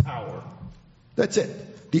about is power. That's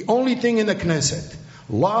it. The only thing in the Knesset.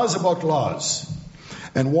 Laws about laws.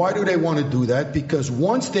 And why do they want to do that? Because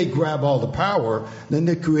once they grab all the power, then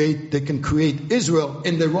they can create Israel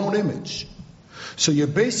in their own image. So you're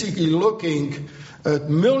basically looking at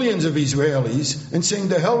millions of Israelis and saying,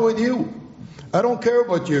 the hell with you. I don't care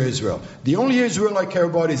about your Israel. The only Israel I care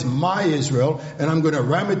about is my Israel, and I'm going to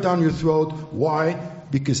ram it down your throat. Why?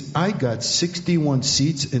 Because I got 61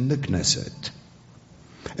 seats in the Knesset.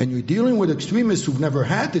 And you're dealing with extremists who've never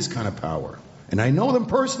had this kind of power. And I know them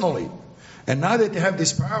personally. And now that they have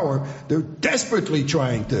this power, they're desperately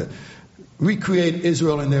trying to recreate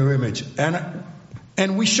Israel in their image.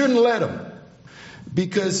 And we shouldn't let them.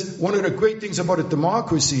 Because one of the great things about a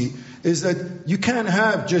democracy is that you can't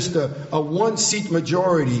have just a one-seat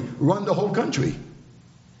majority run the whole country.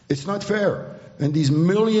 It's not fair. And these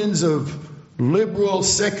millions of liberal,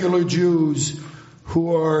 secular Jews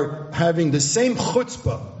who are having the same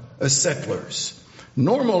chutzpah as settlers.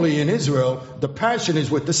 Normally in Israel, the passion is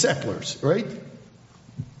with the settlers, right?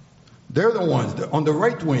 They're the ones on the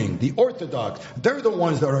right wing, the Orthodox. They're the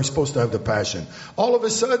ones that are supposed to have the passion. All of a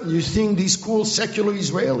sudden, you're seeing these cool secular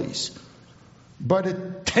Israelis,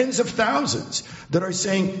 but tens of thousands that are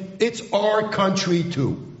saying, it's our country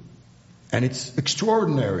too. And it's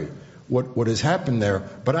extraordinary what has happened there.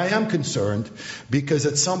 But I am concerned because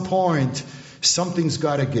at some point, something's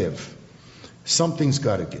got to give. Something's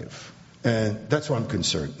got to give. And that's why I'm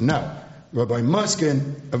concerned. Now, Rabbi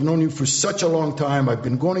Mushkin, I've known you for such a long time. I've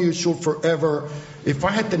been going to your shul forever. If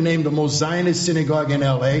I had to name the most Zionist synagogue in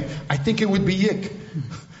LA, I think it would be Yik.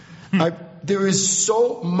 There is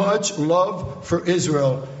so much love for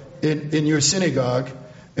Israel in your synagogue,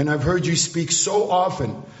 and I've heard you speak so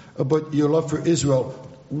often about your love for Israel.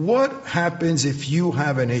 What happens if you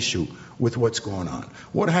have an issue with what's going on?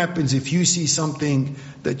 What happens if you see something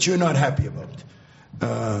that you're not happy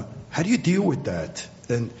about? How do you deal with that?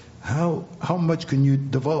 And how much can you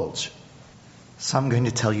divulge? So I'm going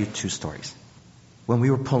to tell you two stories. When we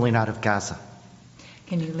were pulling out of Gaza.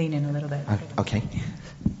 Can you lean in a little bit? Okay.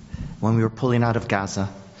 When we were pulling out of Gaza,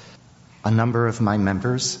 a number of my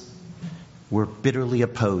members were bitterly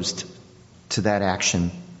opposed to that action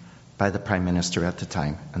by the Prime Minister at the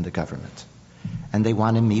time and the government. And they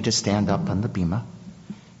wanted me to stand up on the bima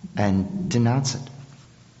and denounce it.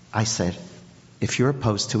 I said, if you're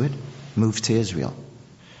opposed to it, move to Israel.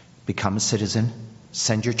 Become a citizen,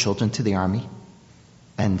 send your children to the army,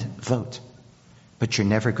 and vote. But you're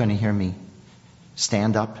never going to hear me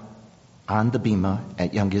stand up on the bima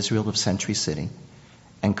at Young Israel of Century City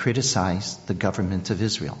and criticize the government of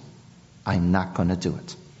Israel. I'm not going to do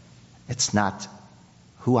it. It's not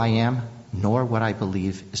who I am, nor what I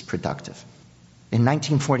believe is productive. In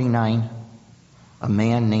 1949, a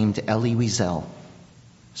man named Elie Wiesel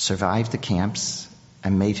survived the camps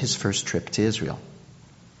and made his first trip to Israel.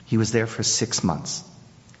 He was there for 6 months.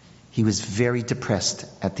 He was very depressed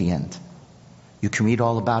at the end. You can read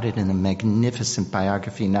all about it in a magnificent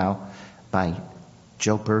biography now by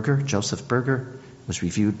Joseph Berger. It was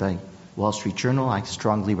reviewed by Wall Street Journal. I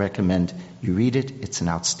strongly recommend you read it. It's an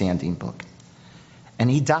outstanding book. And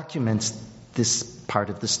he documents this part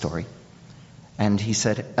of the story. And he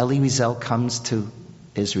said, Elie Wiesel comes to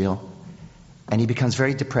Israel, and he becomes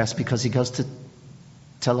very depressed because he goes to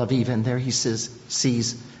Tel Aviv, and there he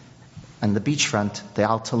sees on the beachfront the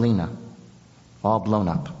Altalena, all blown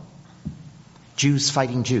up. Jews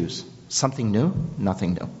fighting Jews. Something new?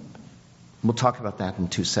 Nothing new. We'll talk about that in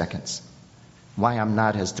 2 seconds. Why I'm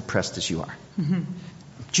not as depressed as you are. Mm-hmm.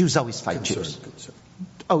 Jews always fight Jews.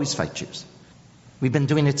 Always fight Jews. We've been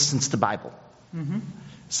doing it since the Bible. Mm-hmm.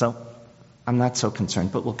 So I'm not so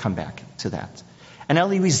concerned, but we'll come back to that. And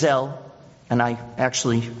Elie Wiesel, and I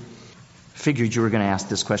actually figured you were going to ask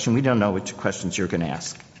this question. We don't know which questions you're going to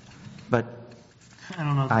ask. But I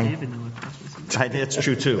don't know if David knew what questions. That's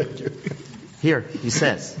true too. Here, he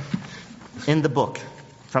says, in the book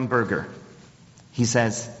from Berger, he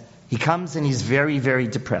says, he comes and he's very, very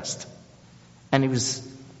depressed. And he was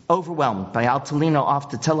overwhelmed by Altalena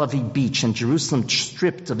off the Tel Aviv beach and Jerusalem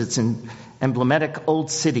stripped of its emblematic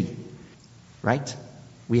old city. Right?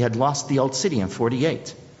 We had lost the old city in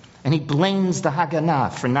 48. And he blames the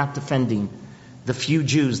Haganah for not defending the few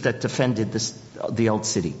Jews that defended the old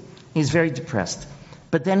city. He's very depressed.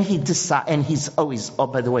 But then he decides, and he's always,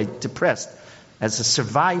 by the way, depressed as a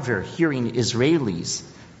survivor, hearing Israelis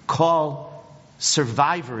call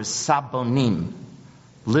survivors sabonim,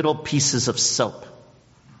 little pieces of soap.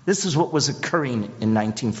 This is what was occurring in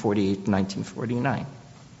 1948, 1949.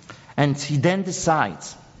 And he then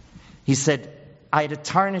decides, he said, I had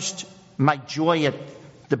tarnished my joy at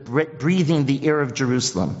breathing the air of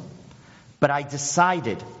Jerusalem. But I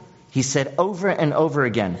decided, he said over and over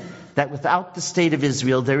again, that without the state of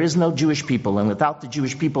Israel, there is no Jewish people, and without the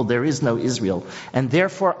Jewish people, there is no Israel. And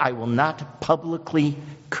therefore, I will not publicly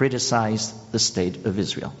criticize the state of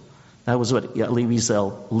Israel. That was what Elie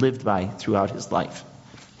Wiesel lived by throughout his life.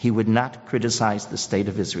 He would not criticize the state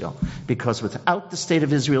of Israel, because without the state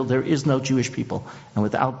of Israel, there is no Jewish people, and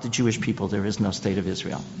without the Jewish people, there is no state of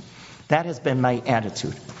Israel. That has been my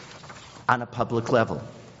attitude on a public level.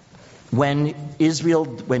 When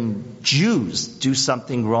Jews do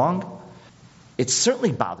something wrong, it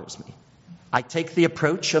certainly bothers me. I take the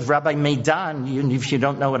approach of Rabbi Meidan. If you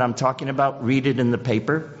don't know what I'm talking about, read it in the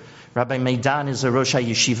paper. Rabbi Meidan is a Rosh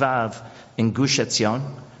HaYeshiva in Gush Etzion.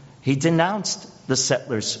 He denounced the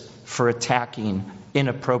settlers for attacking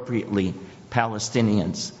inappropriately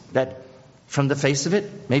Palestinians that, from the face of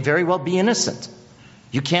it, may very well be innocent.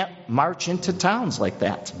 You can't march into towns like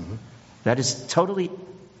that. Mm-hmm. That is totally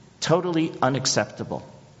unacceptable.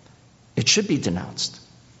 It should be denounced.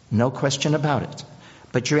 No question about it.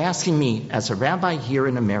 But you're asking me, as a rabbi here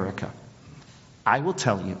in America, I will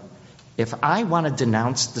tell you, if I want to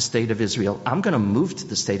denounce the state of Israel, I'm going to move to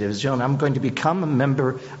the state of Israel, and I'm going to become a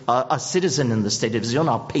member, a citizen in the state of Israel, and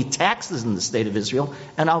I'll pay taxes in the state of Israel,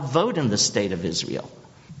 and I'll vote in the state of Israel.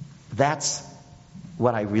 That's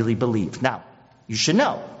what I really believe. Now, you should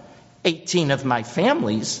know, 18 of my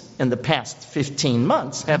families in the past 15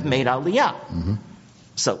 months have made Aliyah. Mm-hmm.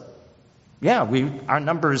 So, yeah, our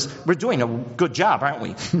numbers, we're doing a good job, aren't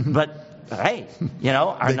we? But, hey,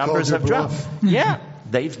 our numbers have dropped. Yeah,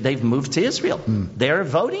 they've moved to Israel. They're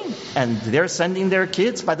voting, and they're sending their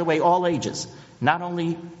kids, by the way, all ages, not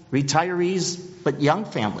only retirees, but young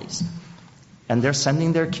families. And they're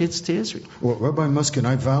sending their kids to Israel. Well, Rabbi Mushkin,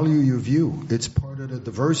 I value your view. It's part of the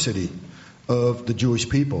diversity of the Jewish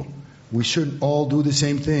people. We shouldn't all do the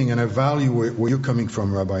same thing, and I value where you're coming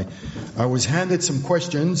from, Rabbi. I was handed some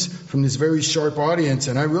questions from this very sharp audience,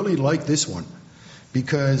 and I really like this one,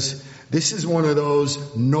 because this is one of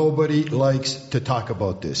those nobody likes to talk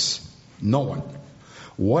about this. No one.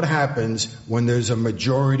 What happens when there's a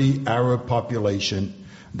majority Arab population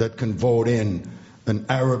that can vote in an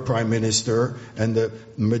Arab prime minister, and the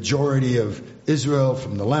majority of Israel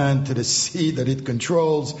from the land to the sea that it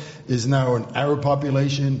controls is now an Arab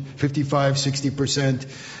population, 55,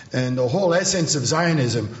 60%. And the whole essence of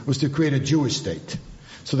Zionism was to create a Jewish state.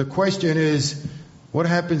 So the question is, what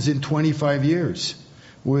happens in 25 years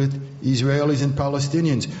with Israelis and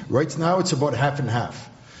Palestinians? Right now it's about half and half.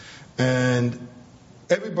 And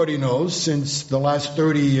everybody knows since the last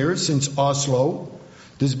 30 years, since Oslo,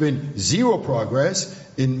 there's been zero progress.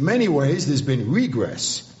 In many ways, there's been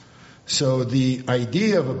regress. So the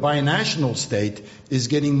idea of a binational state is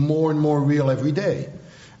getting more and more real every day.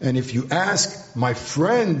 And if you ask my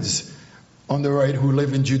friends on the right who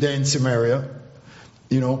live in Judea and Samaria,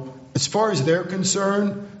 as far as they're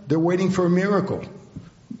concerned, they're waiting for a miracle.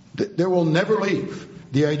 They will never leave.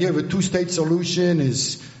 The idea of a two-state solution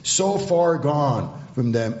is so far gone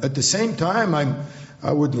from them. At the same time,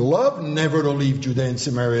 I would love never to leave Judea and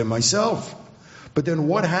Samaria myself. But then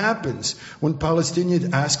what happens when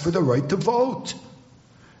Palestinians ask for the right to vote?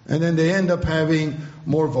 and then they end up having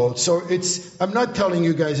more votes. So I'm not telling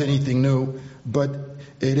you guys anything new, but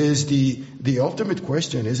it is the ultimate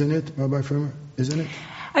question, isn't it, Rabbi Frimmer? Isn't it?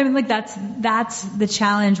 I mean, like that's the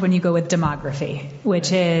challenge when you go with demography,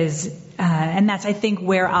 which is, and that's I think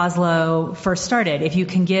where Oslo first started. If you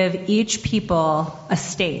can give each people a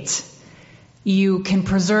state, you can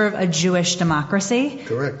preserve a Jewish democracy.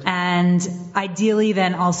 Correct. And ideally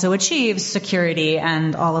then also achieve security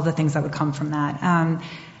and all of the things that would come from that.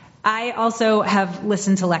 I also have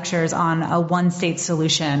listened to lectures on a one-state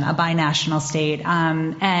solution, a binational state,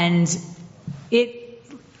 and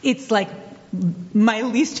it's like my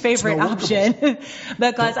least favorite option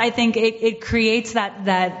because I think it creates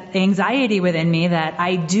that anxiety within me that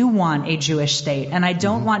I do want a Jewish state, and I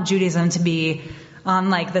don't want Judaism to be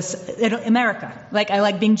on like this America. Like I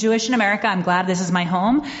like being Jewish in America. I'm glad this is my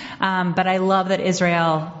home, but I love that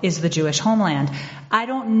Israel is the Jewish homeland. I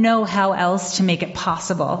don't know how else to make it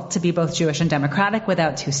possible to be both Jewish and democratic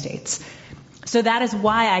without two states. So that is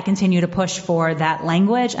why I continue to push for that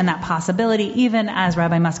language and that possibility, even as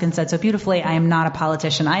Rabbi Mushkin said so beautifully, I am not a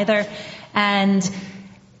politician either. And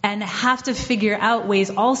have to figure out ways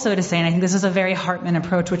also to say, and I think this is a very Hartman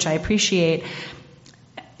approach, which I appreciate,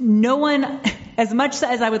 no one, as much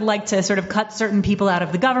as I would like to sort of cut certain people out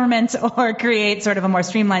of the government or create sort of a more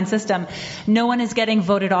streamlined system, no one is getting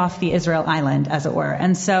voted off the Israel island, as it were.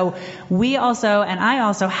 And so we also, and I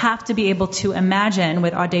also, have to be able to imagine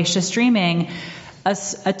with audacious dreaming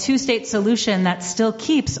a two-state solution that still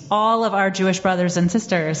keeps all of our Jewish brothers and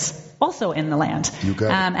sisters also in the land. You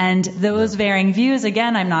got it. And those varying views,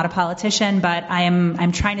 again, I'm not a politician, but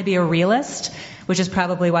I'm trying to be a realist, which is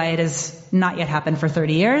probably why it has not yet happened for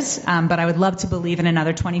 30 years. But I would love to believe in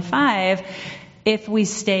another 25. If we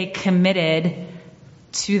stay committed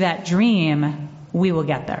to that dream, we will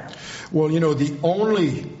get there. Well, the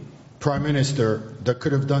only prime minister that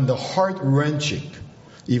could have done the heart-wrenching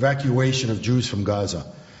evacuation of Jews from Gaza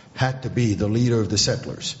had to be the leader of the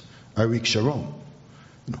settlers, Ariel Sharon.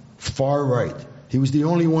 Far right. He was the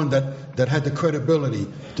only one that had the credibility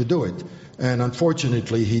to do it. And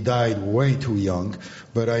unfortunately, he died way too young.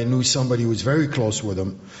 But I knew somebody who was very close with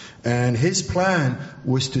him. And his plan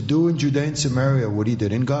was to do in Judea and Samaria what he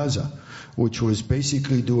did in Gaza, which was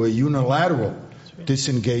basically do a unilateral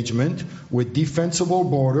disengagement with defensible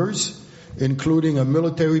borders, including a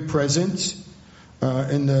military presence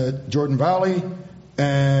in the Jordan Valley,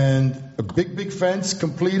 and a big fence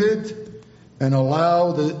completed, and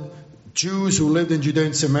allow the Jews who lived in Judea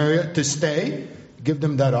and Samaria to stay, give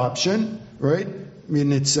them that option, right? I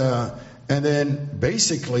mean, it's and then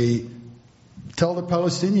basically tell the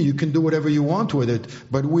Palestinians you can do whatever you want with it,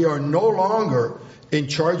 but we are no longer in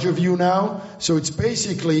charge of you now. So it's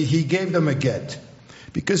basically he gave them a get,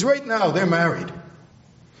 because right now they're married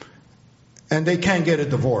and they can't get a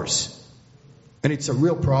divorce. And it's a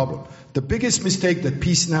real problem. The biggest mistake that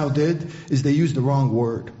Peace Now did is they used the wrong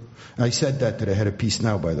word. I said that to the head of Peace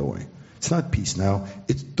Now, by the way. It's not peace now.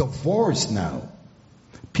 It's divorce now.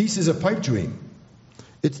 Peace is a pipe dream.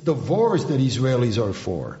 It's divorce that Israelis are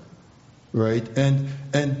for, right?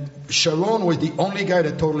 And Sharon was the only guy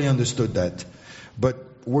that totally understood that. But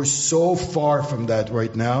we're so far from that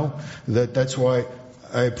right now that's why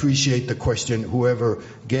I appreciate the question, whoever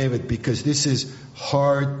gave it, because this is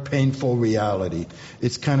hard, painful reality.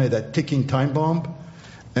 It's kind of that ticking time bomb.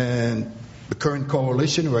 And the current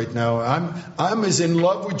coalition right now, I'm as in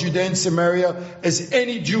love with Judea and Samaria as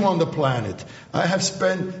any Jew on the planet. I have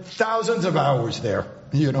spent thousands of hours there,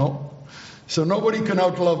 So nobody can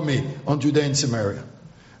outlove me on Judea and Samaria.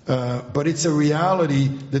 But it's a reality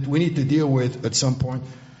that we need to deal with at some point.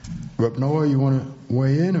 Rabbi Noah, you want to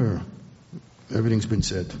weigh in, or everything's been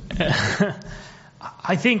said?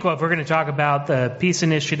 I think if we're going to talk about the peace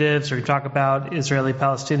initiatives or talk about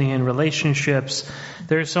Israeli-Palestinian relationships,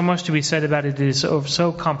 there's so much to be said about it. It is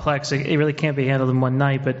so complex. It really can't be handled in one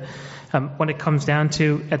night. But when it comes down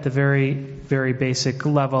to, at the very, very basic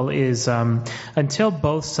level, is until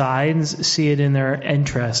both sides see it in their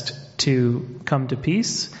interest to come to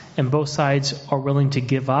peace, and both sides are willing to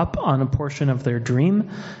give up on a portion of their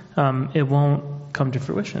dream, it won't come to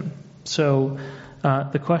fruition. So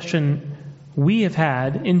the question we have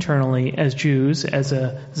had internally as Jews, as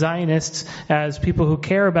Zionists, as people who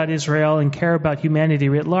care about Israel and care about humanity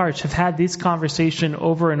writ large, have had this conversation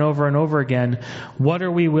over and over and over again. What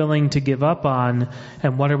are we willing to give up on,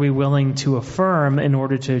 and what are we willing to affirm in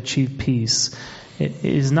order to achieve peace? it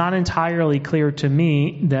is not entirely clear to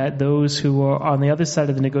me that those who are on the other side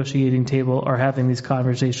of the negotiating table are having these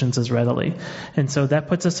conversations as readily. And so that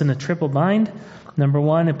puts us in a triple bind. Number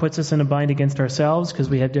one, it puts us in a bind against ourselves because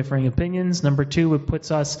we have differing opinions. Number two, it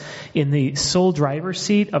puts us in the sole driver's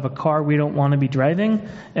seat of a car we don't want to be driving.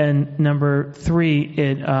 And number three,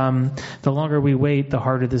 the longer we wait, the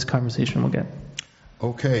harder this conversation will get.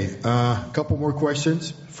 Okay, a couple more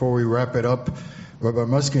questions before we wrap it up. Rabbi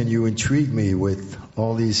Mushkin, you intrigue me with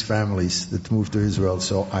all these families that moved to Israel,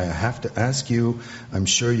 so I have to ask you, I'm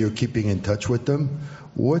sure you're keeping in touch with them.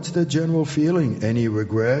 What's the general feeling? Any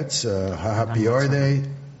regrets? How happy are they?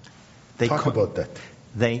 Talk about that.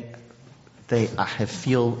 They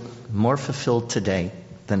feel more fulfilled today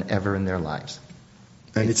than ever in their lives.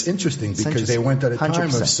 And it's interesting because they went at a time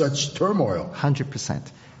 100%. of such turmoil. 100%.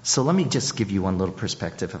 So let me just give you one little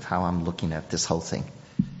perspective of how I'm looking at this whole thing.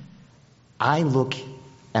 I look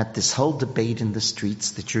at this whole debate in the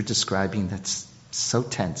streets that you're describing that's so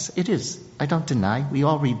tense. It is. I don't deny. We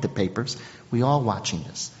all read the papers. We all watching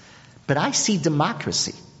this. But I see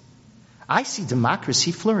democracy. I see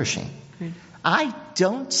democracy flourishing. I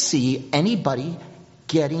don't see anybody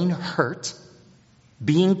getting hurt,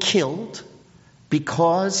 being killed,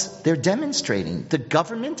 because they're demonstrating. The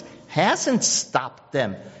government hasn't stopped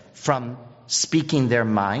them from speaking their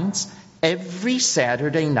minds. Every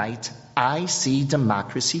Saturday night, I see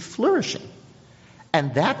democracy flourishing.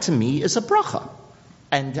 And that to me is a bracha.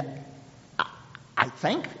 And I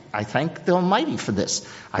thank the Almighty for this.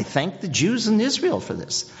 I thank the Jews in Israel for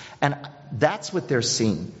this. And that's what they're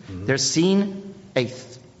seeing. Mm-hmm. They're seeing a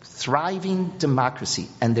thriving democracy,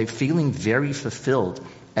 and they're feeling very fulfilled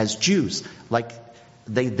as Jews. Like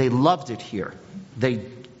they loved it here.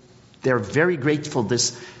 They're very grateful.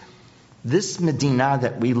 This Medina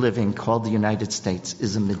that we live in, called the United States,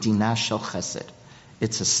 is a Medina shel chesed.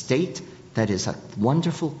 It's a state that is a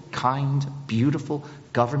wonderful, kind, beautiful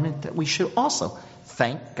government that we should also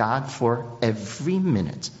thank God for every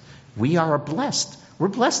minute. We are blessed. We're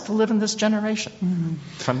blessed to live in this generation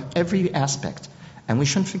from every aspect. And we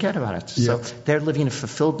shouldn't forget about it. Yeah. So they're living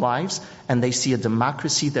fulfilled lives, and they see a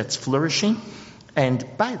democracy that's flourishing. And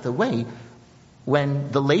by the way,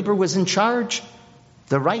 when the labor was in charge,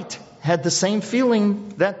 the right had the same feeling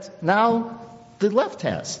that now the left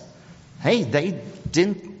has. Hey, they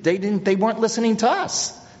weren't listening to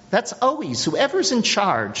us. That's always, whoever's in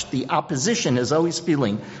charge, the opposition is always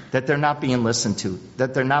feeling that they're not being listened to,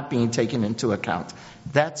 that they're not being taken into account.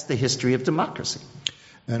 That's the history of democracy.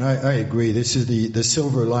 And I agree. This is the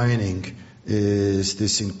silver lining, is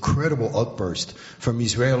this incredible outburst from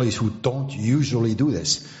Israelis who don't usually do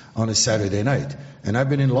this on a Saturday night. And I've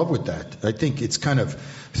been in love with that. I think it's kind of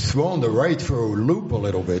thrown the right for a loop a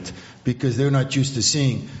little bit because they're not used to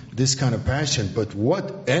seeing this kind of passion. But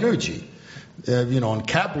what energy, on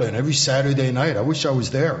Kaplan every Saturday night. I wish I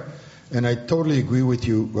was there. And I totally agree with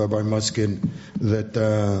you, Rabbi Mushkin, that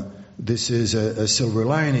this is a silver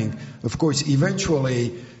lining. Of course,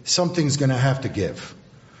 eventually something's going to have to give.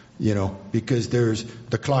 Because there's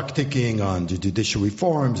the clock ticking on the judicial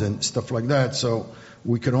reforms and stuff like that. So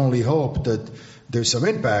we can only hope that there's some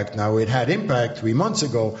impact. Now, it had impact 3 months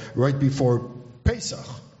ago, right before Pesach,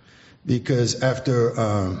 because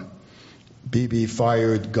after Bibi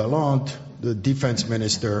fired Gallant, the defense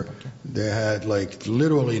minister, they had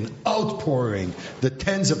literally an outpouring, the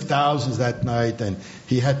tens of thousands that night, and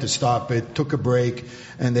he had to stop it, took a break,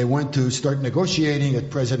 and they went to start negotiating at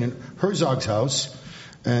President Herzog's house.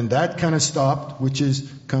 And that kind of stopped, which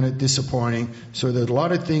is kind of disappointing. So there's a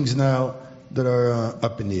lot of things now that are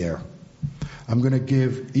up in the air. I'm going to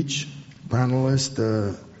give each panelist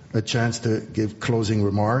a chance to give closing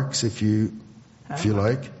remarks, if you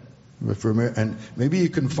like. And maybe you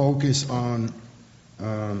can focus on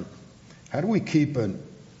how do we keep an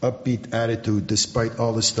upbeat attitude despite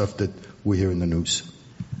all the stuff that we hear in the news?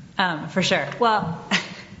 For sure. Well, I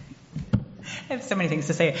have so many things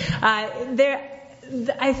to say.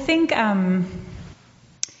 I think I'm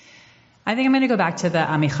going to go back to the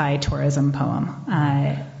Amichai tourism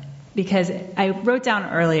poem because I wrote down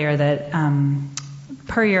earlier that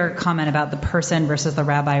per your comment about the person versus the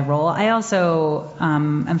rabbi role, I also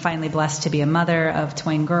am finally blessed to be a mother of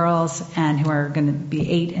twin girls and who are going to be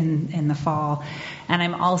 8 in the fall, and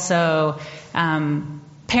I'm also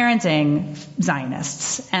parenting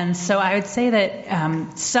Zionists. And so I would say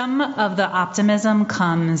that some of the optimism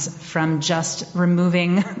comes from just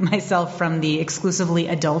removing myself from the exclusively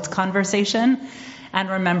adult conversation and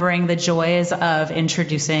remembering the joys of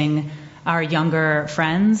introducing our younger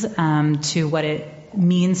friends to what it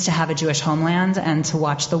means to have a Jewish homeland and to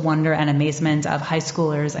watch the wonder and amazement of high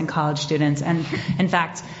schoolers and college students. And in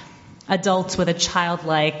fact, adults with a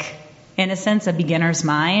childlike innocence, a beginner's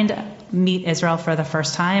mind, meet Israel for the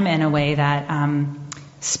first time in a way that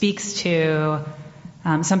speaks to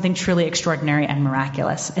something truly extraordinary and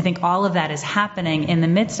miraculous. I think all of that is happening in the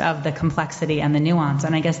midst of the complexity and the nuance.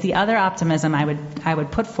 And I guess the other optimism I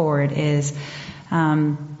would put forward is,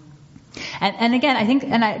 and again, I think,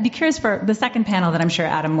 and I'd be curious for the second panel that I'm sure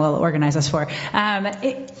Adam will organize us for,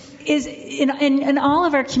 is in all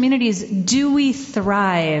of our communities, do we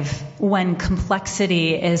thrive when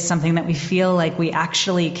complexity is something that we feel like we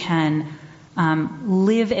actually can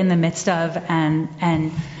live in the midst of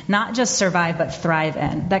and not just survive but thrive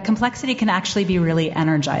in? That complexity can actually be really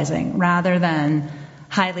energizing rather than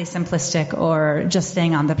highly simplistic or just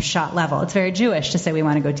staying on the pshat level. It's very Jewish to say we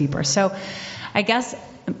want to go deeper. So I guess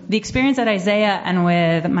the experience at Isaiah and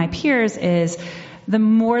with my peers is the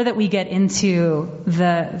more that we get into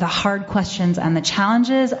the hard questions and the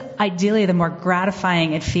challenges, ideally the more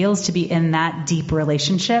gratifying it feels to be in that deep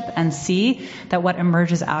relationship and see that what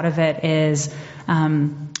emerges out of it is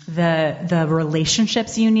the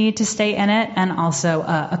relationships you need to stay in it, and also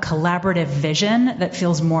a collaborative vision that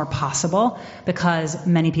feels more possible because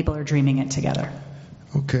many people are dreaming it together.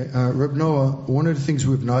 Okay, Rabbi Noah, one of the things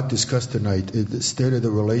we've not discussed tonight is the state of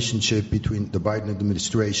the relationship between the Biden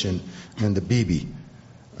administration and the Bibi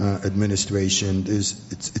administration.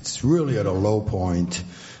 It's really at a low point,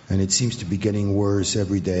 and it seems to be getting worse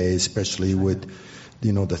every day, especially with,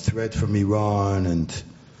 the threat from Iran and,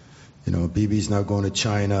 Bibi's now going to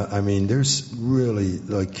China. I mean, there's really,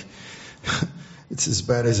 it's as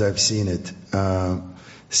bad as I've seen it.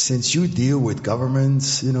 Since you deal with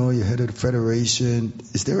governments, you're head of the federation,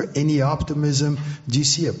 is there any optimism? Do you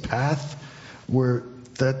see a path where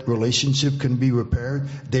that relationship can be repaired?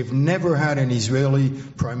 They've never had an Israeli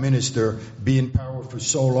prime minister be in power for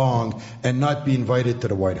so long and not be invited to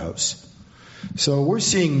the White House. So we're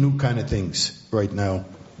seeing new kind of things right now.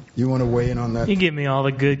 You want to weigh in on that? You give me all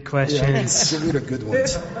the good questions. Yeah, give me the good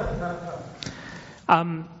ones.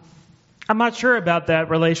 I'm not sure about that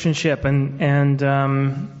relationship, and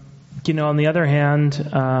on the other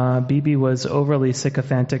hand, Bibi was overly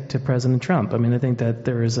sycophantic to President Trump. I mean, I think that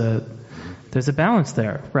there's a balance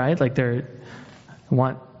there, right? They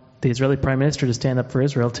want the Israeli Prime Minister to stand up for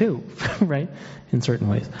Israel too, right? In certain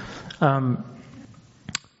ways.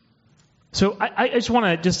 So I just want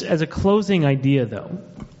to, just as a closing idea, though,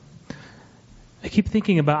 I keep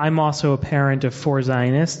thinking about, I'm also a parent of 4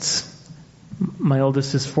 Zionists. My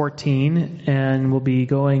oldest is 14 and will be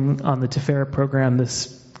going on the Tiferet program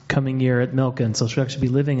this coming year at Milken, so she'll actually be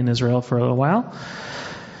living in Israel for a little while.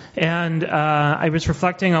 And I was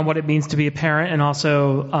reflecting on what it means to be a parent, and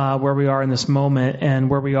also where we are in this moment and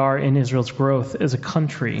where we are in Israel's growth as a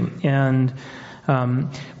country. And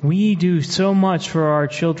we do so much for our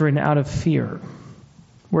children out of fear.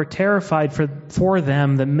 We're terrified for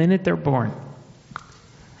them the minute they're born.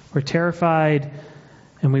 We're terrified,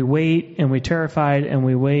 and we wait, and we're terrified, and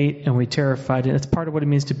we wait, and we're terrified. And it's part of what it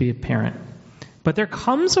means to be a parent. But there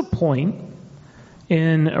comes a point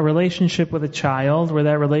in a relationship with a child where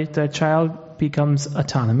that child becomes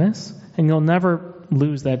autonomous, and you'll never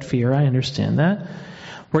lose that fear, I understand that,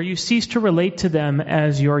 where you cease to relate to them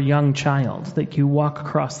as your young child that you walk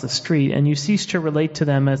across the street, and you cease to relate to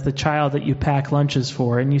them as the child that you pack lunches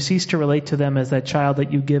for, and you cease to relate to them as that child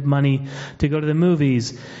that you give money to go to the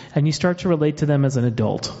movies, and you start to relate to them as an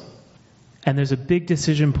adult. And there's a big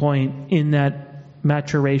decision point in that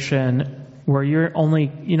maturation where you're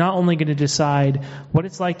not only going to decide what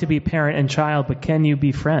it's like to be parent and child, but can you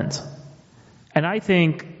be friends? And I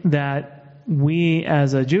think that we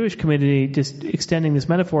as a Jewish community, just extending this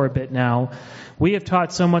metaphor a bit now, we have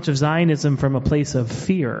taught so much of Zionism from a place of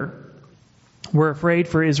fear. We're afraid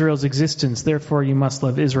for Israel's existence, therefore you must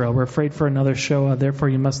love Israel. We're afraid for another Shoah, therefore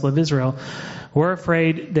you must love Israel. We're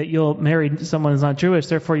afraid that you'll marry someone who's not Jewish,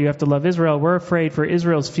 therefore you have to love Israel. We're afraid for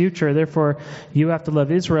Israel's future, therefore you have to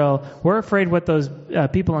love Israel. We're afraid what those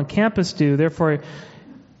people on campus do, therefore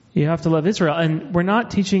you have to love Israel. And we're not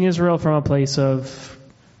teaching Israel from a place of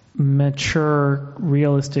mature,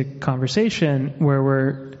 realistic conversation where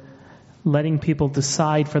we're letting people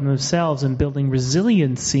decide for themselves and building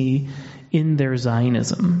resiliency in their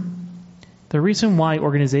Zionism. The reason why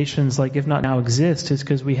organizations like If Not Now exist is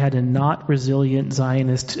because we had a not resilient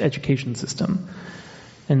Zionist education system.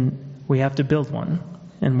 And we have to build one,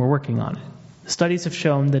 and we're working on it. Studies have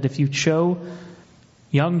shown that if you show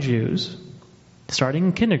young Jews, starting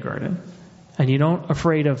in kindergarten, and you don't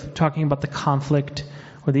afraid of talking about the conflict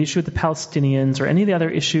or the issue with the Palestinians or any of the other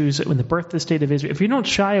issues in the birth of the state of Israel, if you don't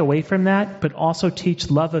shy away from that, but also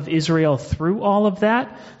teach love of Israel through all of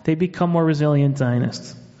that, they become more resilient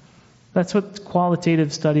Zionists. That's what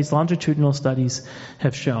qualitative studies, longitudinal studies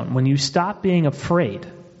have shown. When you stop being afraid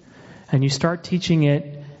and you start teaching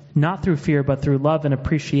it not through fear but through love and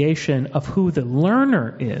appreciation of who the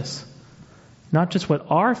learner is, not just what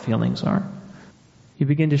our feelings are, you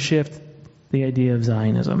begin to shift the idea of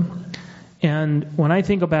Zionism. And when I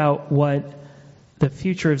think about what the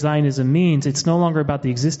future of Zionism means, it's no longer about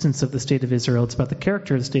the existence of the State of Israel, it's about the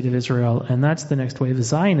character of the State of Israel, and that's the next wave of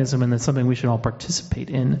Zionism, and that's something we should all participate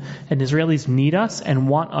in. And Israelis need us and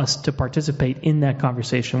want us to participate in that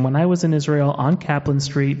conversation. When I was in Israel on Kaplan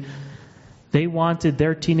Street, they wanted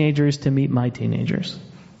their teenagers to meet my teenagers.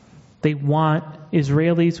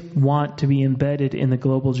 Israelis want to be embedded in the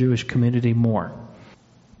global Jewish community more,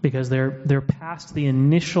 because they're past the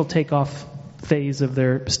initial takeoff phase of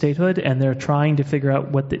their statehood, and they're trying to figure out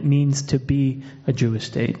what it means to be a Jewish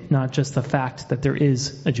state, not just the fact that there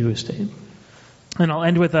is a Jewish state. And I'll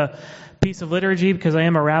end with a piece of liturgy, because I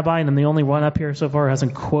am a rabbi and I'm the only one up here so far who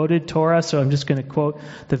hasn't quoted Torah, so I'm just going to quote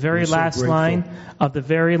the very last line of the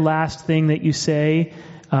very last thing that you say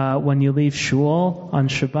when you leave shul on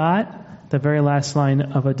Shabbat, the very last line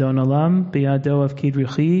of Adon Olam, Bi'ado of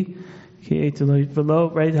Kidrichi,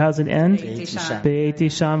 right? How's it end?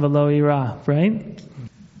 Be'eti sham v'lo ira, right?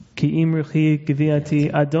 Ki imruchi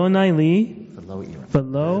gviati Adonai li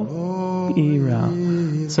v'lo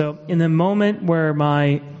ira. So in the moment where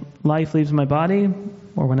my life leaves my body,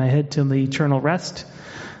 or when I head to the eternal rest,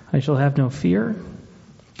 I shall have no fear,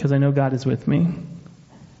 because I know God is with me.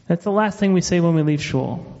 That's the last thing we say when we leave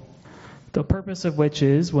shul. The purpose of which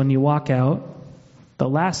is, when you walk out, the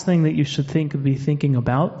last thing that you should be thinking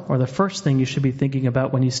about, or the first thing you should be thinking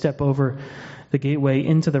about when you step over the gateway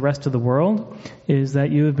into the rest of the world, is that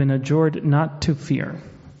you have been adjured not to fear.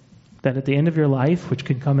 That at the end of your life, which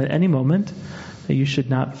can come at any moment, that you should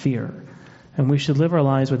not fear. And we should live our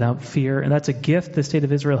lives without fear. And that's a gift the State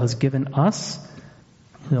of Israel has given us,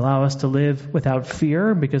 to allow us to live without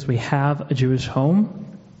fear, because we have a Jewish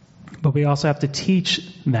home. But we also have to teach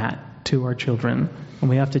that to our children. And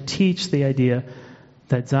we have to teach the idea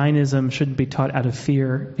that Zionism shouldn't be taught out of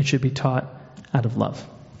fear, it should be taught out of love.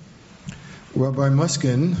 Rabbi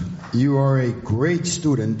Mushkin, you are a great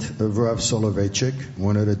student of Rav Soloveitchik,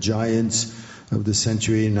 one of the giants of the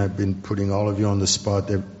century, and I've been putting all of you on the spot,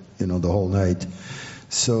 the whole night.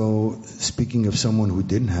 So, speaking of someone who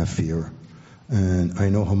didn't have fear, and I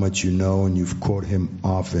know how much you know, and you've quoted him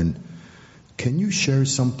often, can you share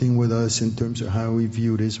something with us in terms of how he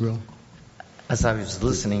viewed Israel? As I was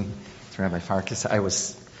listening to Rabbi Farkas, I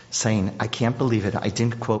was saying, I can't believe it. I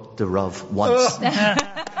didn't quote the Rav once. I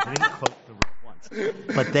didn't quote the Rav once.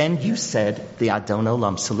 But then you said the Adon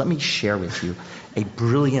Olam. So let me share with you a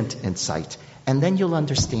brilliant insight. And then you'll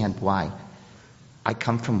understand why I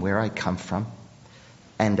come from where I come from.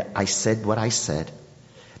 And I said what I said.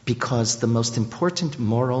 Because the most important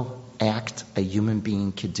moral act a human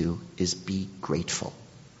being could do is be grateful.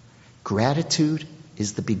 Gratitude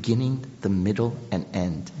is the beginning, the middle, and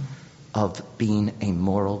end of being a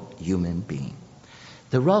moral human being.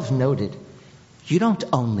 The Rav noted, you don't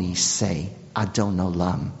only say Adon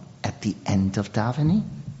Olam at the end of davening.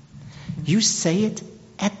 You say it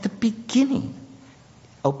at the beginning.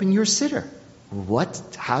 Open your siddur.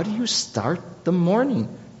 How do you start the morning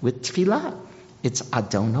with tefillah? It's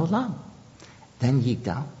Adon Olam. Then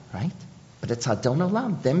Yigdal, right? But it's Adon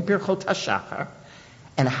Olam. Then Birchot HaShachar.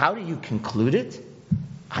 And how do you conclude it?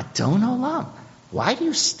 Adon Olam. Why do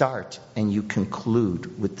you start and you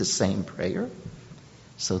conclude with the same prayer?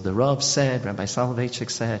 So the Rav said, Rabbi Soloveitchik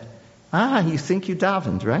said, you think you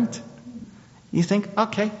davened, right? You think,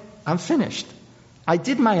 okay, I'm finished. I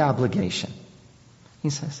did my obligation. He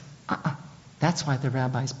says, that's why the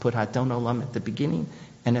rabbis put Adon Olam at the beginning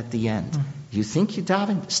and at the end. You think you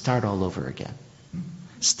davened? Start all over again.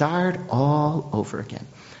 Start all over again.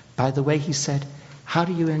 By the way, he said, how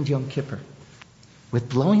do you end Yom Kippur? With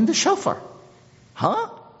blowing the shofar. Huh?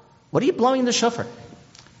 What are you blowing the shofar?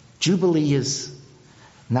 Jubilee is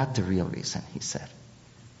not the real reason, he said.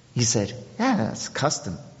 He said, it's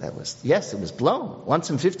custom. It was blown once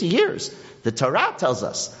in 50 years. The Torah tells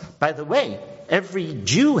us. By the way, every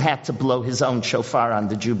Jew had to blow his own shofar on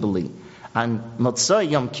the Jubilee. On Motzei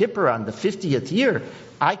Yom Kippur, on the 50th year,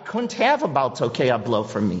 I couldn't have a Baal Tokea blow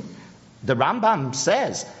for me. The Rambam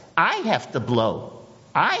says, I have to blow.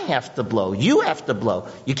 I have to blow. You have to blow.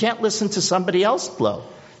 You can't listen to somebody else blow.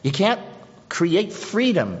 You can't create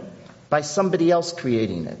freedom by somebody else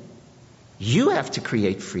creating it. You have to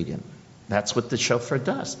create freedom. That's what the shofar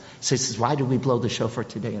does. So he says, why do we blow the shofar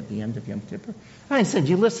today at the end of Yom Kippur? And I said,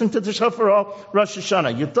 you listened to the shofar all Rosh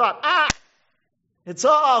Hashanah. You thought, it's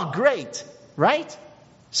all great, right?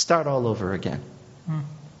 Start all over again.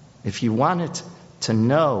 If you wanted to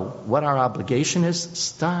know what our obligation is,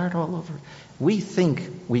 start all over. We think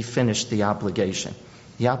we finished the obligation.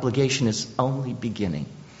 The obligation is only beginning.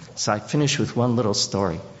 So I finish with one little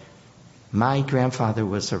story. My grandfather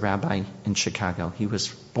was a rabbi in Chicago. He was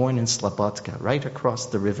born in Slobodka, right across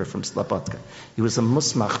the river from Slobodka. He was a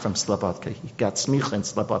musmach from Slobodka. He got smicha in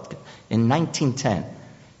Slobodka. In 1910,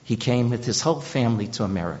 he came with his whole family to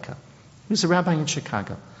America. He was a rabbi in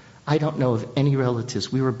Chicago. I don't know of any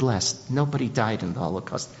relatives. We were blessed. Nobody died in the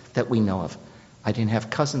Holocaust that we know of. I didn't have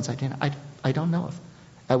cousins. I don't know of.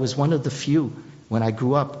 I was one of the few when I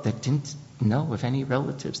grew up that didn't know of any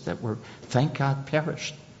relatives that were, thank God,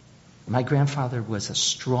 perished. My grandfather was a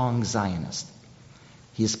strong Zionist.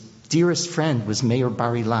 His dearest friend was Mayor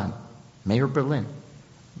Bar-Ilan, Mayor Berlin,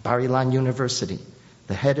 Bar-Ilan University,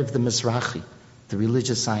 the head of the Mizrahi, the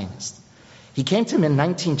religious Zionist. He came to him in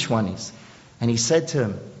 1920s, and he said to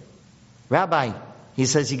him, Rabbi, he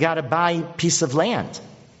says, you got to buy a piece of land.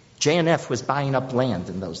 JNF was buying up land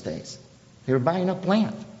in those days. They were buying up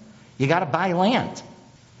land. You got to buy land.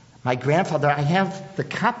 My grandfather, I have the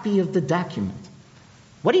copy of the document.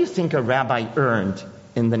 What do you think a rabbi earned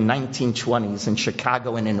in the 1920s in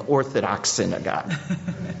Chicago in an Orthodox synagogue?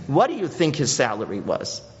 What do you think his salary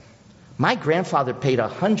was? My grandfather paid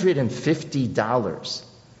 $150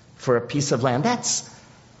 for a piece of land. That's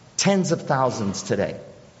tens of thousands today.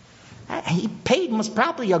 He paid most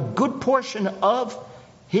probably a good portion of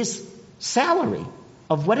his salary,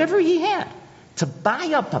 of whatever he had, to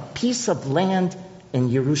buy up a piece of land in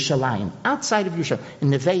Yerushalayim, outside of Yerushalayim,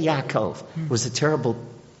 in Neve Yaakov. It was a terrible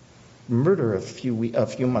murder a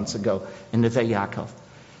few months ago in Neve Yaakov.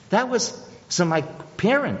 So my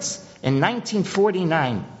parents, in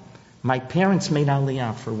 1949, my parents made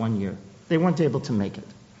Aliyah for 1 year. They weren't able to make it.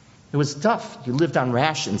 It was tough. You lived on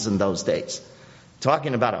rations in those days.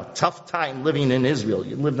 Talking about a tough time living in Israel.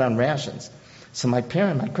 You lived on rations. So my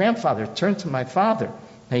grandfather turned to my father,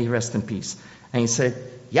 may he rest in peace, and he said,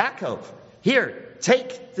 Yaakov, here,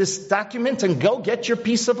 take this document and go get your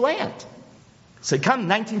piece of land. So come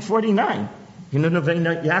 1949. You know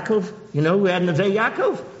Neve Yaakov? You know who had Neve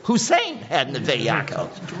Yaakov? Hussein had Neve Yaakov.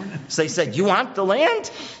 So they said, you want the land?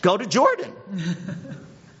 Go to Jordan.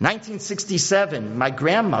 1967, my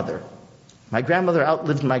grandmother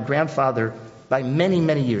outlived my grandfather by many,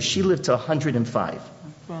 many years. She lived to 105.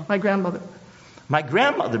 My grandmother,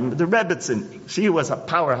 the Rebbitzin, she was a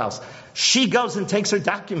powerhouse. She goes and takes her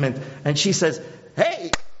document and she says,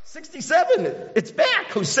 hey, 67, it's back,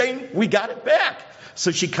 Hussein, we got it back.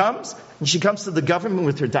 So she comes to the government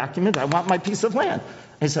with her document. I want my piece of land.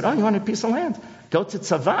 They said, oh, you want a piece of land? Go to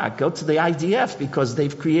Tzava, go to the IDF, because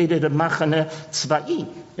they've created a Machane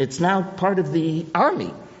Tzva'i. It's now part of the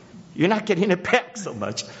army. You're not getting it back so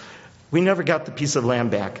much. We never got the piece of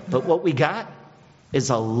land back. But what we got is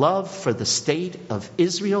a love for the state of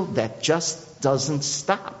Israel that just doesn't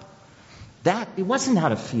stop. It wasn't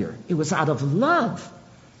out of fear. It was out of love.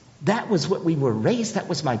 That was what we were raised. That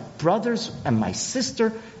was my brothers and my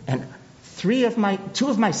sister and two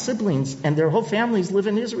of my siblings and their whole families live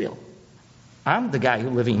in Israel. I'm the guy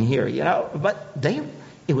who's living here, but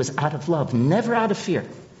it was out of love, never out of fear.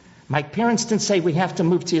 My parents didn't say we have to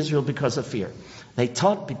move to Israel because of fear. They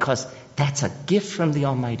taught because that's a gift from the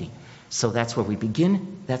Almighty. So that's where we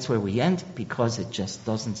begin, that's where we end, because it just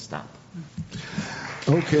doesn't stop.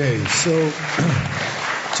 Okay, so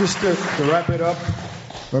just to wrap it up,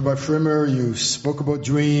 Rabbi Frimmer, you spoke about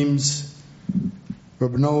dreams.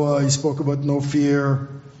 Rabbi Noah, you spoke about no fear.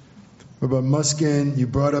 Rabbi Mushkin, you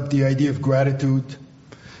brought up the idea of gratitude.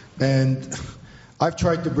 And I've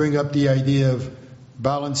tried to bring up the idea of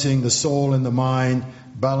balancing the soul and the mind,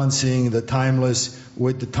 balancing the timeless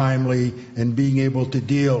with the timely, and being able to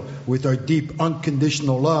deal with our deep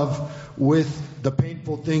unconditional love with the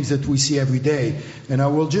painful things that we see every day. And I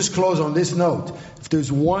will just close on this note. If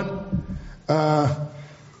there's one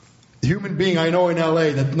human being I know in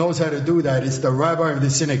LA that knows how to do that, it's the rabbi of the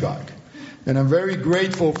synagogue. And I'm very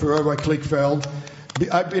grateful for Rabbi Kligfeld.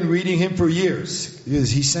 I've been reading him for years.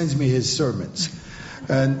 He sends me his sermons.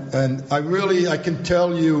 And I can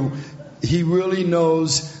tell you, he really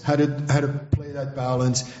knows how to play that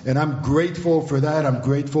balance. And I'm grateful for that. I'm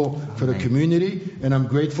grateful for the community. And I'm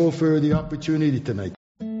grateful for the opportunity tonight.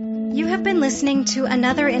 You have been listening to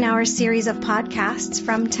another in our series of podcasts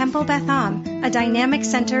from Temple Beth Am, a dynamic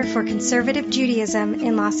center for conservative Judaism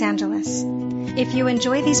in Los Angeles. If you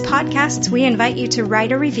enjoy these podcasts, we invite you to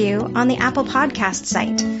write a review on the Apple Podcast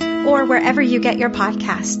site or wherever you get your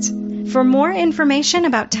podcasts. For more information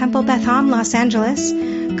about Temple Beth Am Los Angeles,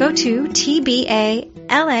 go to tbala.org.